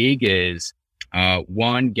as a league is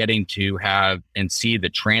one, getting to have and see the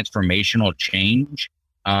transformational change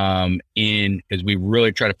because we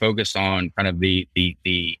really try to focus on kind of the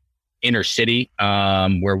inner city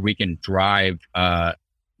where we can drive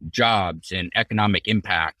jobs and economic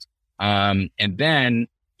impact. And then,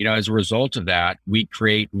 as a result of that, we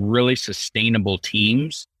create really sustainable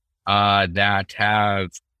teams that have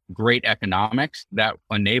great economics that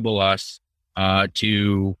enable us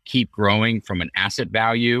to keep growing from an asset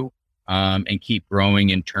value and keep growing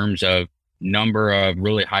in terms of number of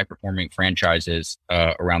really high performing franchises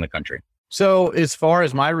around the country. So as far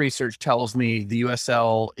as my research tells me, the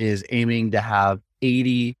USL is aiming to have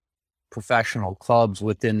 80 professional clubs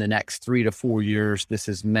within the next 3 to 4 years. This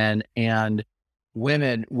is men and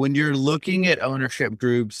women. When you're looking at ownership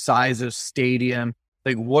groups, size of stadium,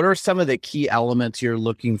 like what are some of the key elements you're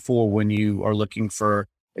looking for when you are looking for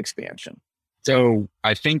expansion? So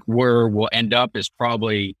I think where we'll end up is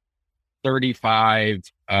probably 35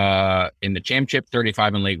 in the championship,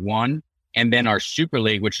 35 in League One. And then our Super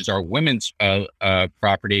League, which is our women's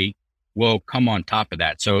property, will come on top of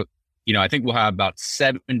that. So, I think we'll have about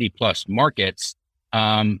 70 plus markets,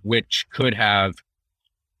 which could have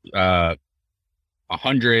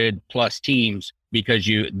 100 plus teams because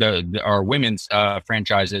our women's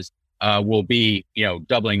franchises will be,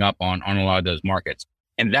 doubling up on a lot of those markets.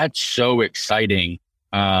 And that's so exciting.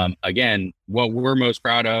 Again, what we're most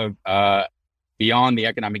proud of beyond the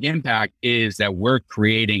economic impact is that we're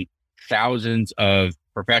creating thousands of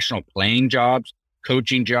professional playing jobs,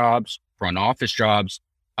 coaching jobs, front office jobs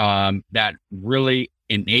that really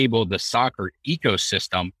enable the soccer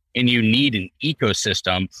ecosystem. And you need an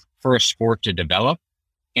ecosystem for a sport to develop.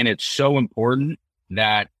 And it's so important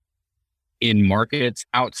that in markets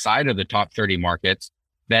outside of the top 30 markets,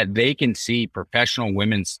 that they can see professional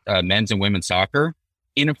men's and women's soccer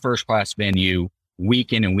in a first-class venue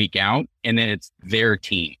week in and week out, and then it's their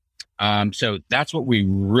team. So that's what we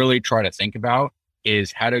really try to think about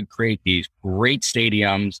is how to create these great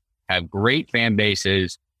stadiums, have great fan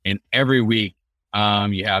bases, and every week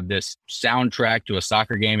you have this soundtrack to a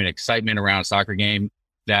soccer game and excitement around a soccer game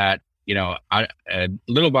that, a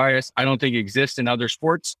little biased, I don't think exists in other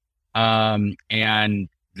sports. And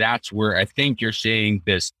that's where I think you're seeing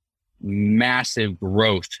this massive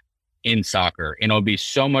growth in soccer. And it'll be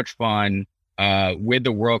so much fun with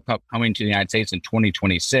the World Cup coming to the United States in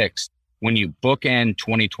 2026. When you bookend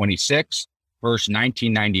 2026 versus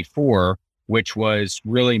 1994, which was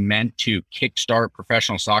really meant to kickstart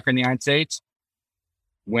professional soccer in the United States,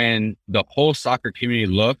 when the whole soccer community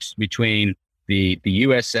looks between the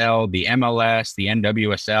USL, the MLS, the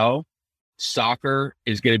NWSL, soccer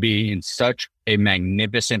is going to be in such a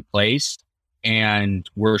magnificent place. And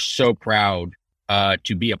we're so proud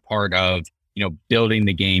to be a part of, building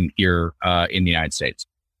the game here in the United States.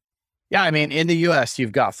 Yeah. I mean, in the US,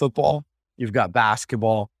 you've got football, you've got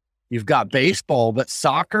basketball, you've got baseball, but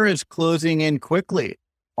soccer is closing in quickly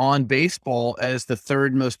on baseball as the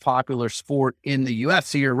third most popular sport in the US.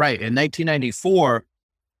 So you're right. In 1994,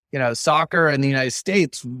 soccer in the United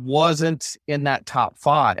States wasn't in that top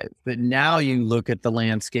 5, but now you look at the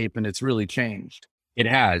landscape and it's really changed. It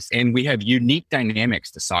has. And we have unique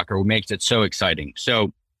dynamics to soccer, what makes it so exciting.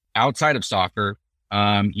 So outside of soccer,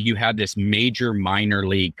 you have this major minor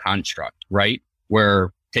league construct, right?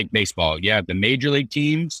 Where take baseball, you have the major league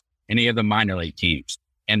teams and you have the minor league teams.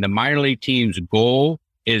 And the minor league team's goal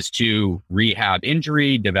is to rehab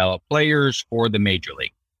injury, develop players for the major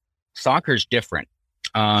league. Soccer's different.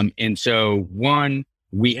 And so one,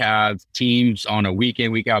 we have teams on a week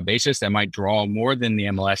in, week out basis that might draw more than the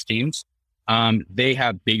MLS teams. They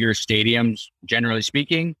have bigger stadiums, generally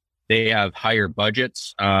speaking. They have higher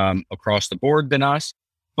budgets across the board than us.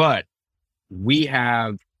 But we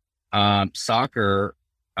have soccer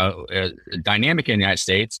dynamic in the United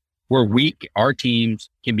States where our teams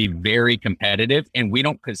can be very competitive, and we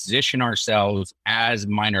don't position ourselves as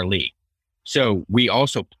minor league. So we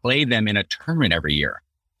also play them in a tournament every year.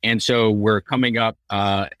 And so we're coming up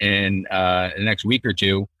in the next week or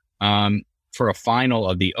two for a final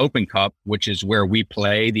of the Open Cup, which is where we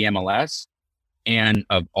play the MLS. And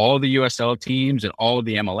of all the USL teams and all of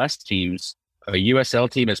the MLS teams, a USL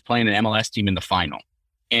team is playing an MLS team in the final.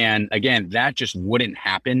 And again, that just wouldn't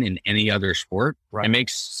happen in any other sport. Right. It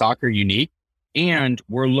makes soccer unique. And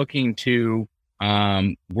we're looking to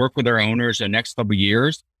work with our owners the next couple of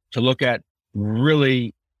years to look at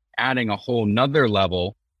really adding a whole nother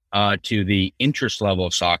level to the interest level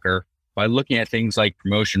of soccer by looking at things like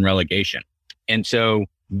promotion relegation. And so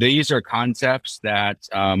these are concepts that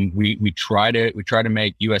we try to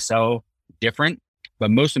make USL different. But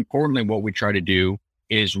most importantly, what we try to do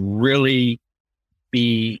is really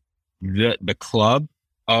be the club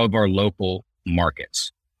of our local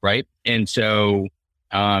markets, right? And so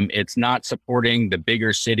it's not supporting the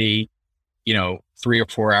bigger city, 3 or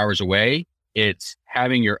 4 hours away. It's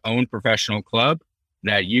having your own professional club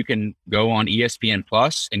that you can go on ESPN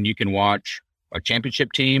Plus and you can watch a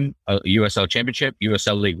championship team, a USL championship,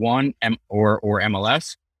 USL League One, or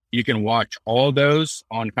MLS. You can watch all those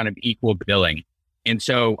on kind of equal billing. And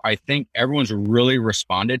so I think everyone's really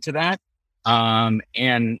responded to that.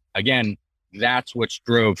 And again, that's what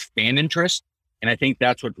drove fan interest. And I think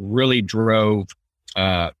that's what really drove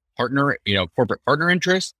corporate partner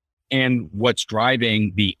interest, and what's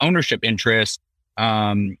driving the ownership interest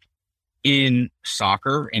in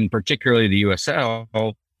soccer, and particularly the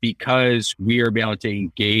USL, because we are able to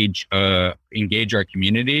engage our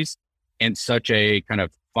communities in such a kind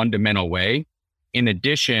of fundamental way. In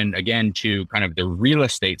addition, again, to kind of the real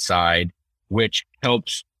estate side, which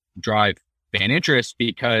helps drive fan interest,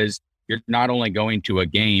 because you're not only going to a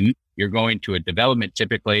game, you're going to a development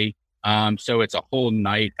typically. So it's a whole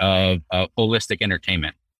night of holistic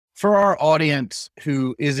entertainment. For our audience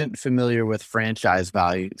who isn't familiar with franchise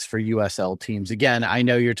values for USL teams, again, I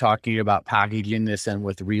know you're talking about packaging this in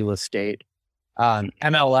with real estate.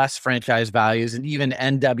 MLS franchise values and even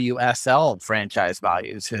NWSL franchise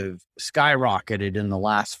values have skyrocketed in the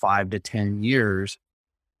last 5 to 10 years.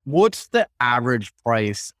 What's the average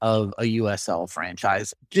price of a USL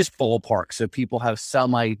franchise? Just ballpark, so people have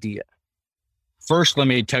some idea. First, let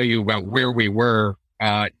me tell you about where we were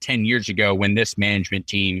 10 years ago when this management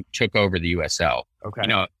team took over the USL. Okay.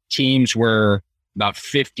 Teams were about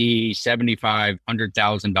 $50,000, $75,000,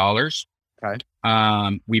 $100,000. Okay.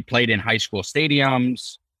 We played in high school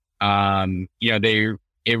stadiums. It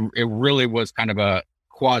really was kind of a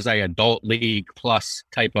quasi adult league plus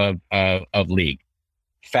type of league.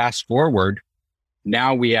 Fast forward,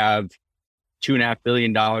 now we have $2.5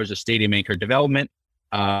 billion of stadium anchor development,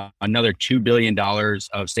 another $2 billion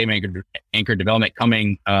of stadium anchor development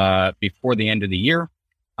coming before the end of the year.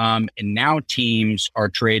 And now teams are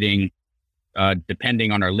trading,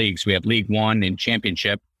 depending on our leagues. We have League One and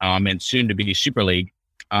Championship, and soon to be Super League.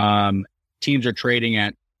 Teams are trading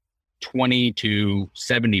at 20 to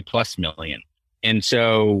 70 plus million. And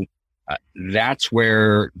so that's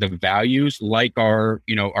where the values, like our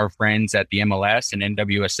friends at the MLS and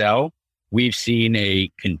NWSL, we've seen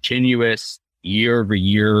a continuous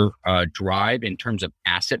year-over-year drive in terms of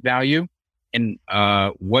asset value. And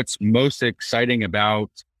what's most exciting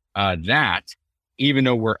about that, even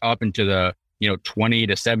though we're up into the 20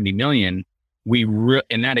 to 70 million,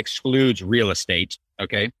 and that excludes real estate.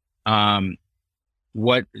 Okay.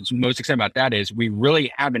 What's most exciting about that is we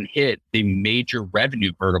really haven't hit the major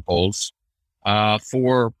revenue verticals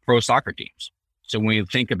for pro soccer teams. So when we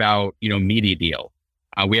think about, media deal,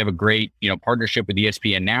 we have a great, partnership with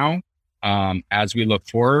ESPN now. As we look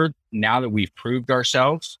forward, now that we've proved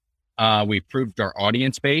ourselves, we've proved our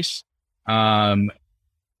audience base, the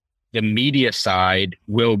media side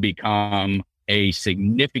will become a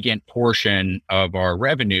significant portion of our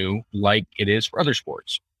revenue, like it is for other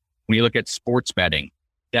sports. When you look at sports betting,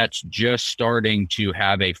 that's just starting to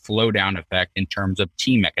have a flow down effect in terms of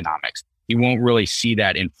team economics. You won't really see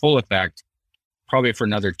that in full effect probably for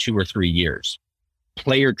another 2 or 3 years.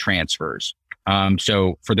 Player transfers.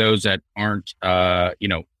 So for those that aren't,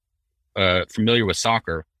 familiar with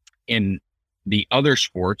soccer, in the other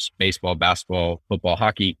sports, baseball, basketball, football,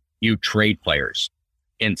 hockey, you trade players.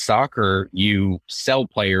 In soccer, you sell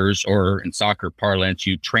players, or in soccer parlance,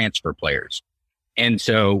 you transfer players. And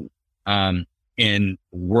so in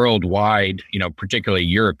worldwide, particularly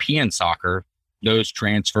European soccer, those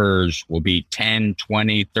transfers will be 10,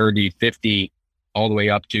 20, 30, 50, all the way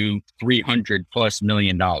up to $300+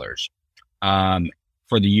 million.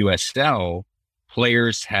 For the USL,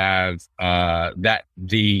 players have that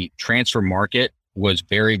the transfer market was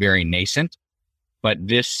very, very nascent. But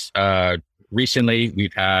this recently,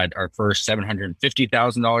 we've had our first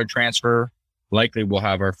 $750,000 transfer. Likely we'll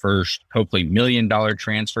have our first, hopefully, $1 million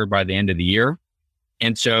transfer by the end of the year.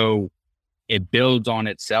 And so it builds on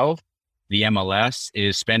itself. The MLS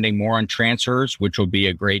is spending more on transfers, which will be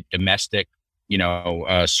a great domestic,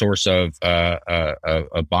 source of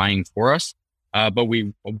buying for us. But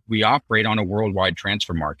we operate on a worldwide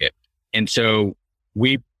transfer market. And so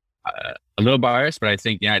we, a little biased, but I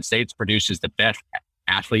think the United States produces the best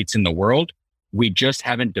athletes in the world. We just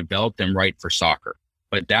haven't developed them right for soccer.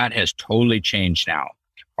 But that has totally changed now.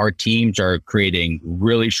 Our teams are creating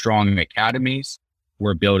really strong academies.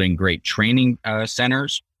 We're building great training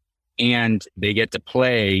centers, and they get to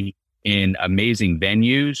play in amazing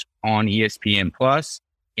venues on ESPN Plus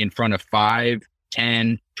in front of 5,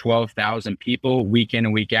 10, 12,000 people week in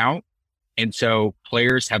and week out. And so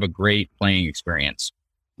players have a great playing experience.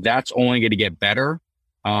 That's only going to get better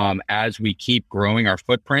as we keep growing our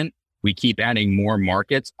footprint. We keep adding more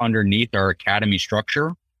markets underneath our academy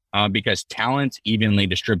structure because talent's evenly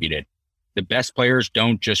distributed. The best players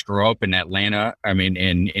don't just grow up in Atlanta,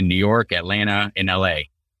 in New York, Atlanta, and LA.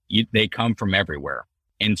 They come from everywhere.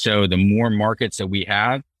 And so the more markets that we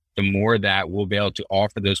have, the more that we'll be able to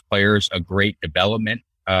offer those players a great development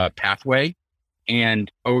pathway.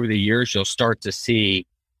 And over the years, you'll start to see,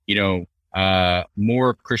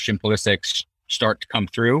 more Christian Pulisic start to come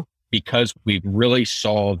through because we've really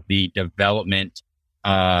solved the development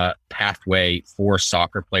pathway for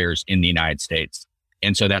soccer players in the United States.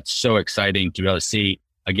 And so that's so exciting to be able to see,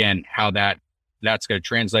 again, how that's going to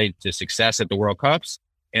translate to success at the World Cups.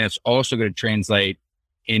 And it's also going to translate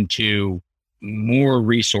into more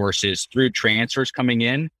resources through transfers coming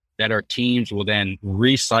in that our teams will then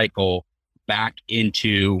recycle back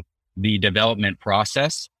into the development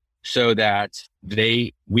process so that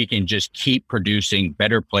we can just keep producing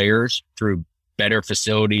better players through better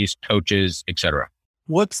facilities, coaches, etc.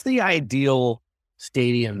 What's the ideal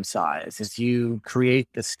stadium size as you create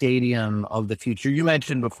the stadium of the future? You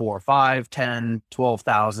mentioned before 5, 10,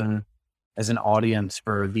 12,000 as an audience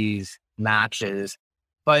for these matches.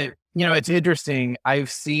 But, it's interesting.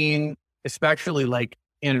 I've seen, especially like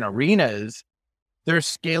in arenas, they're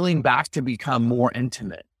scaling back to become more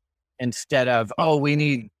intimate instead of, we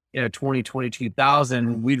need 20,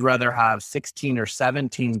 22,000. We'd rather have 16 or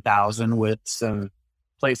 17,000 with some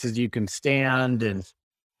places you can stand and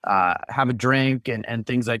have a drink and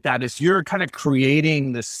things like that. As you're kind of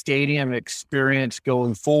creating the stadium experience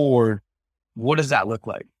going forward, what does that look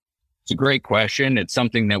like? It's a great question. It's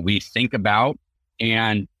something that we think about,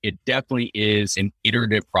 and it definitely is an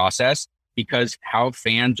iterative process because how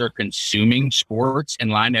fans are consuming sports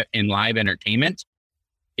and live entertainment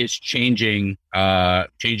is changing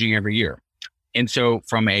every year. And so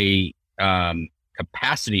from a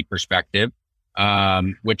capacity perspective,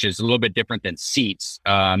 which is a little bit different than seats.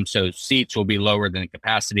 So seats will be lower than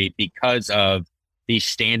capacity because of the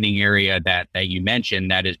standing area that you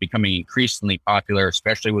mentioned that is becoming increasingly popular,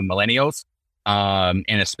 especially with millennials, and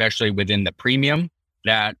especially within the premium,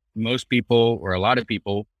 that most people or a lot of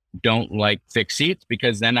people don't like fixed seats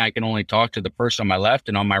because then I can only talk to the person on my left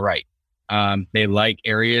and on my right. They like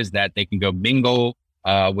areas that they can go mingle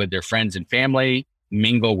with their friends and family,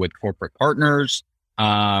 mingle with corporate partners,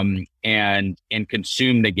 and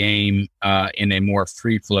consume the game in a more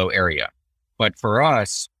free flow area. But for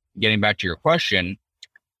us, getting back to your question,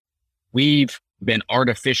 we've been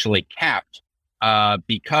artificially capped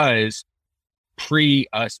because pre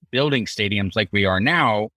us building stadiums like we are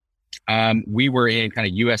now, we were in kind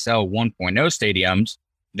of USL 1.0 stadiums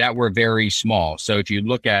that were very small. So if you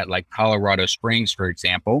look at like Colorado Springs, for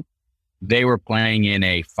example, they were playing in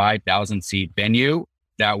a 5,000 seat venue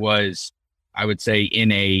that was, I would say,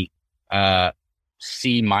 in a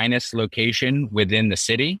C- location within the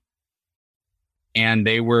city. And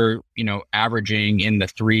they were, averaging in the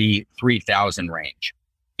 3,000 range.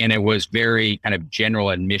 And it was very kind of general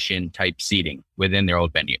admission type seating within their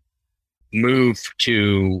old venue. When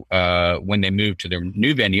they moved to their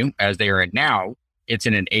new venue, as they are at now, it's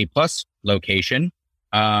in an A+ location.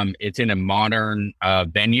 It's in a modern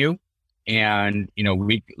venue. And,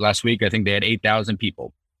 last week, I think they had 8,000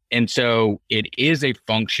 people. And so it is a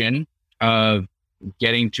function of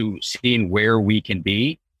getting to seeing where we can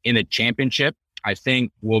be in the championship. I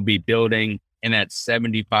think we'll be building in that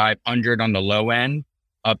 7,500 on the low end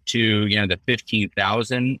up to, you know, the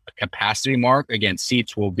 15,000 capacity mark. Again,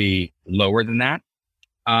 seats will be lower than that.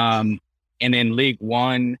 And in League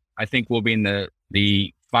One, I think we'll be in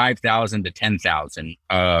the 5,000 to 10,000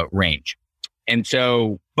 range. And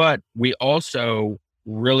so, but we also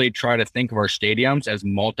really try to think of our stadiums as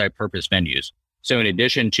multi-purpose venues. So in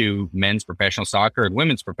addition to men's professional soccer and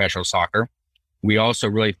women's professional soccer, we also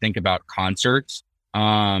really think about concerts,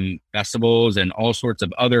 festivals, and all sorts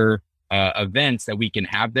of other events that we can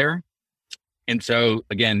have there. And so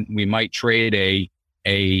again, we might trade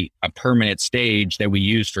a permanent stage that we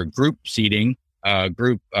use for group seating,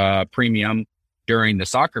 group premium during the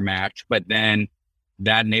soccer match, but then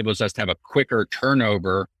that enables us to have a quicker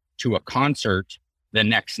turnover to a concert the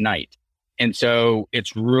next night. And so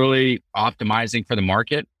it's really optimizing for the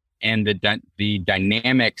market, and the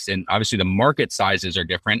dynamics, and obviously the market sizes are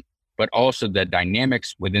different, but also the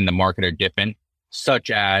dynamics within the market are different, such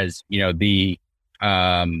as, you know, the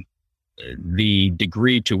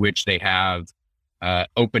degree to which they have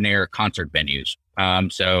open air concert venues.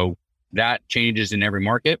 So that changes in every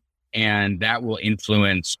market, and that will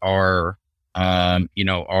influence our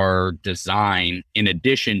our design, in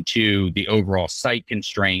addition to the overall site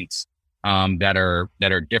constraints that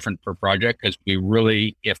are different per project, because we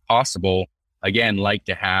really, if possible, again, like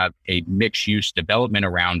to have a mixed use development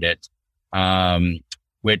around it,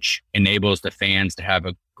 which enables the fans to have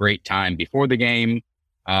a great time before the game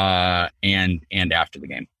and after the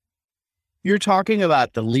game. You're talking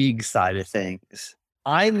about the league side of things.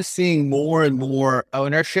 I'm seeing more and more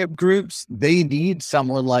ownership groups. They need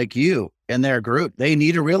someone like you in their group. They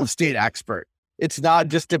need a real estate expert. It's not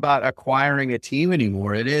just about acquiring a team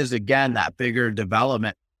anymore. It is, again, that bigger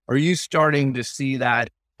development. Are you starting to see that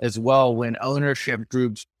as well when ownership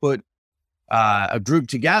groups put a group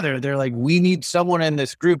together? They're like, we need someone in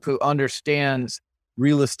this group who understands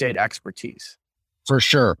real estate expertise. For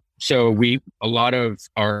sure. So a lot of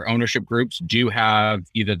our ownership groups do have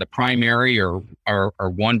either the primary or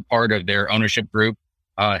one part of their ownership group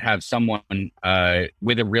have someone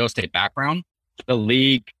with a real estate background. The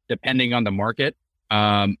league, depending on the market,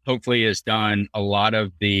 hopefully has done a lot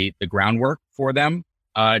of the groundwork for them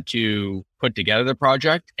to put together the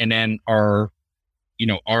project. And then our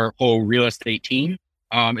whole real estate team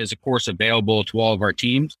is of course available to all of our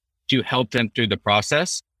teams to help them through the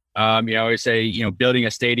process. I always say, building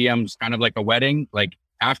a stadium is kind of like a wedding. Like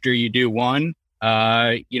after you do one,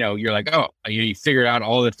 you're like, oh, you figured out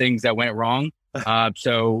all the things that went wrong.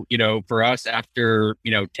 So, for us after,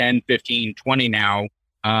 10, 15, 20 now,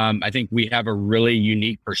 I think we have a really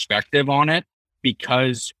unique perspective on it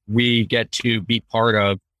because we get to be part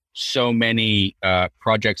of so many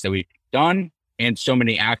projects that we've done and so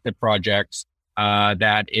many active projects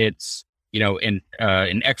that it's,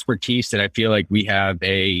 an expertise that I feel like we have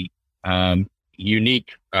a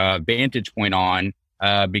unique vantage point on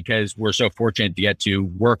because we're so fortunate to get to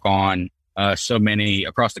work on so many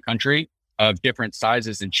across the country of different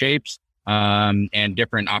sizes and shapes and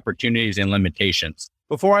different opportunities and limitations.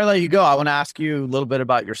 Before I let you go, I want to ask you a little bit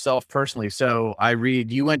about yourself personally. So I read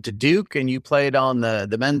you went to Duke and you played on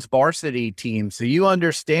the men's varsity team. So you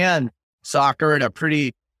understand soccer at a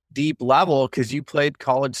pretty deep level because you played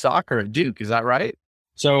college soccer at Duke. Is that right?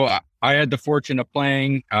 So I had the fortune of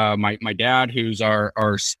playing. My dad, who's our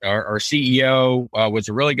CEO, was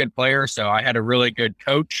a really good player. So I had a really good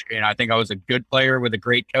coach, and I think I was a good player with a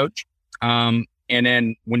great coach. And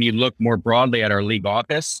then when you look more broadly at our league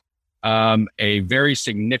office, a very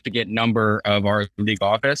significant number of our league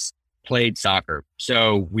office played soccer.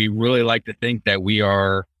 So we really like to think that we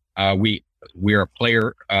are a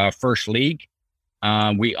player first league.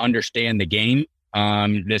 We understand the game.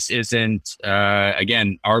 This isn't,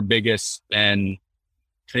 again, our biggest and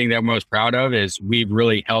thing that we're most proud of is we've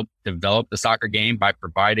really helped develop the soccer game by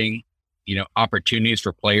providing, opportunities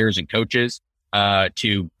for players and coaches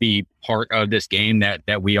to be part of this game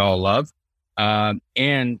that we all love.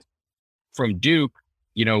 And from Duke,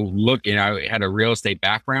 I had a real estate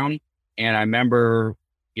background, and I remember,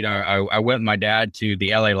 I went with my dad to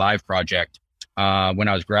the LA Live project when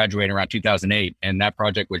I was graduating around 2008, and that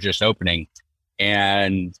project was just opening.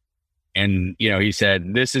 And he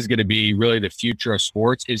said, this is going to be really the future of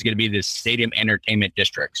sports is going to be this stadium entertainment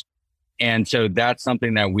districts. And so that's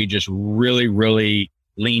something that we just really, really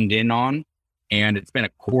leaned in on. And it's been a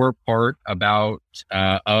core part about,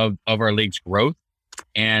 of our league's growth.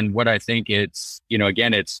 And what I think it's,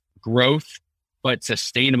 again, it's growth, but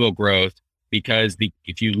sustainable growth, because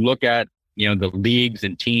if you look at, the leagues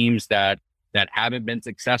and teams that haven't been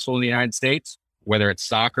successful in the United States, whether it's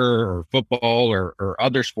soccer or football or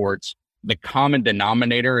other sports, the common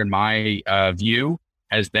denominator in my view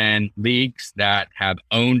has been leagues that have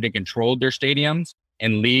owned and controlled their stadiums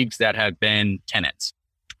and leagues that have been tenants,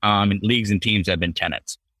 and leagues and teams that have been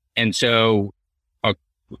tenants. And so,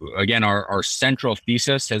 again, our central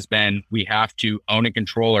thesis has been we have to own and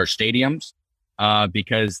control our stadiums,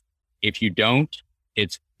 because if you don't,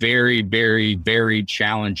 it's very, very, very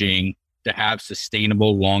challenging to have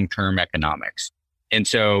sustainable long-term economics. And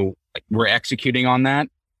so we're executing on that.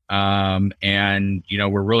 And,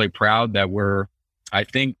 we're really proud that we're, I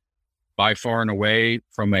think, by far and away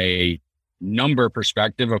from a number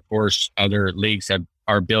perspective, of course, other leagues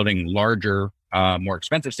are building larger, more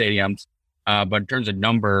expensive stadiums. But in terms of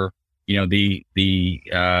number, the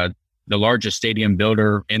largest stadium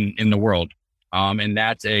builder in the world. And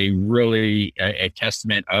that's a really a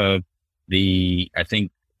testament of the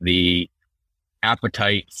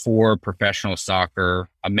appetite for professional soccer,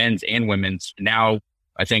 men's and women's. Now,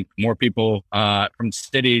 I think more people from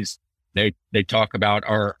cities, they talk about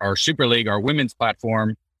our Super League, our women's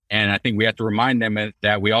platform. And I think we have to remind them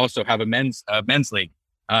that we also have a men's league.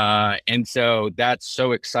 And so that's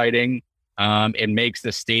so exciting. It makes the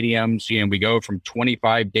stadiums, we go from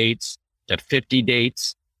 25 dates to 50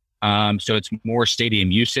 dates. So it's more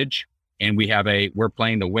stadium usage, and we're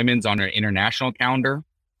playing the women's on an international calendar.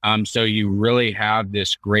 So you really have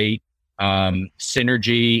this great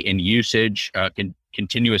synergy and usage,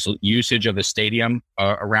 continuous usage of the stadium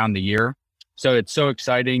around the year. So it's so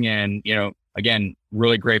exciting, and again,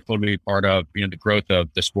 really grateful to be part of the growth of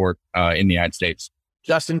the sport in the United States.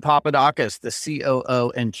 Justin Papadakis, the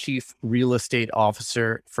COO and Chief Real Estate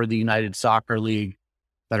Officer for the United Soccer League,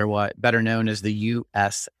 better known as the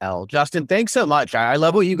USL. Justin, thanks so much. I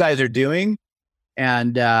love what you guys are doing,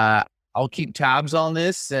 and I'll keep tabs on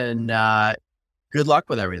this, and good luck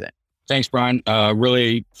with everything. Thanks, Brian.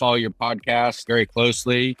 Really follow your podcast very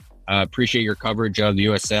closely. Appreciate your coverage of the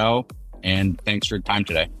USL, and thanks for your time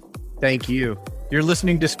today. Thank you. You're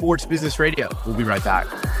listening to Sports Business Radio. We'll be right back.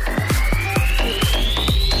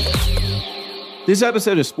 This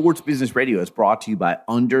episode of Sports Business Radio is brought to you by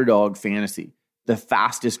Underdog Fantasy, the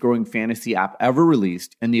fastest growing fantasy app ever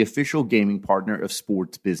released and the official gaming partner of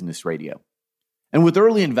Sports Business Radio. And with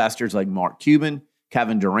early investors like Mark Cuban,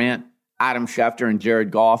 Kevin Durant, Adam Schefter, and Jared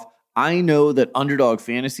Goff, I know that Underdog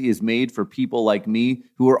Fantasy is made for people like me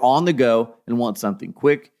who are on the go and want something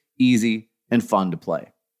quick, easy, and fun to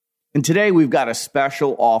play. And today we've got a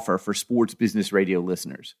special offer for Sports Business Radio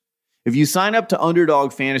listeners. If you sign up to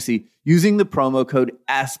Underdog Fantasy using the promo code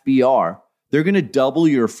SBR, they're going to double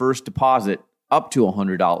your first deposit up to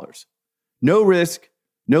 $100. No risk,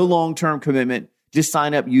 no long-term commitment. Just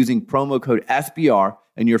sign up using promo code SBR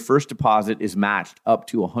and your first deposit is matched up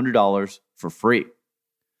to $100 for free.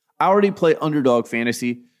 I already play Underdog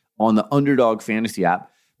Fantasy on the Underdog Fantasy app,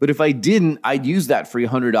 but if I didn't, I'd use that free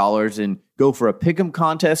 $100 and go for a pick'em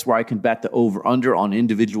contest where I can bet the over-under on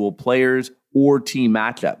individual players or team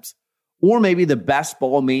matchups. Or maybe the Best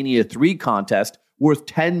Ball Mania 3 contest worth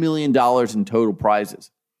 $10 million in total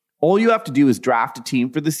prizes. All you have to do is draft a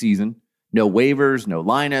team for the season. No waivers, no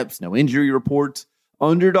lineups, no injury reports.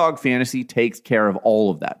 Underdog Fantasy takes care of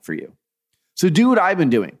all of that for you. So do what I've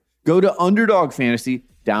been doing. Go to Underdog Fantasy,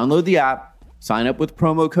 download the app, sign up with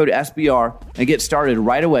promo code SBR, and get started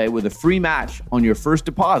right away with a free match on your first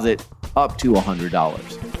deposit up to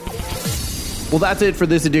 $100. Well, that's it for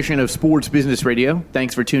this edition of Sports Business Radio.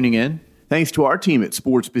 Thanks for tuning in. Thanks to our team at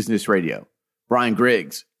Sports Business Radio, Brian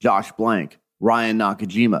Griggs, Josh Blank, Ryan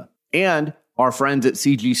Nakajima, and our friends at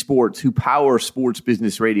CG Sports who power Sports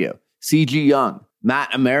Business Radio, CG Young,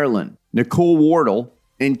 Matt Maryland, Nicole Wardle,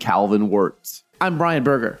 and Calvin Wirtz. I'm Brian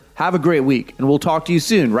Berger. Have a great week, and we'll talk to you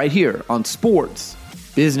soon right here on Sports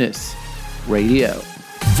Business Radio.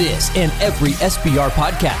 This and every SBR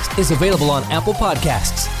podcast is available on Apple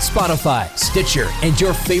Podcasts, Spotify, Stitcher, and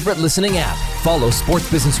your favorite listening app. Follow Sports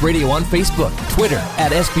Business Radio on Facebook, Twitter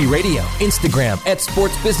at SB Radio, Instagram at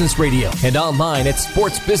Sports Business Radio, and online at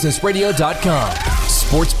sportsbusinessradio.com.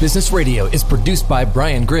 Sports Business Radio is produced by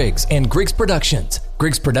Brian Griggs and Griggs Productions,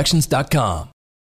 griggsproductions.com.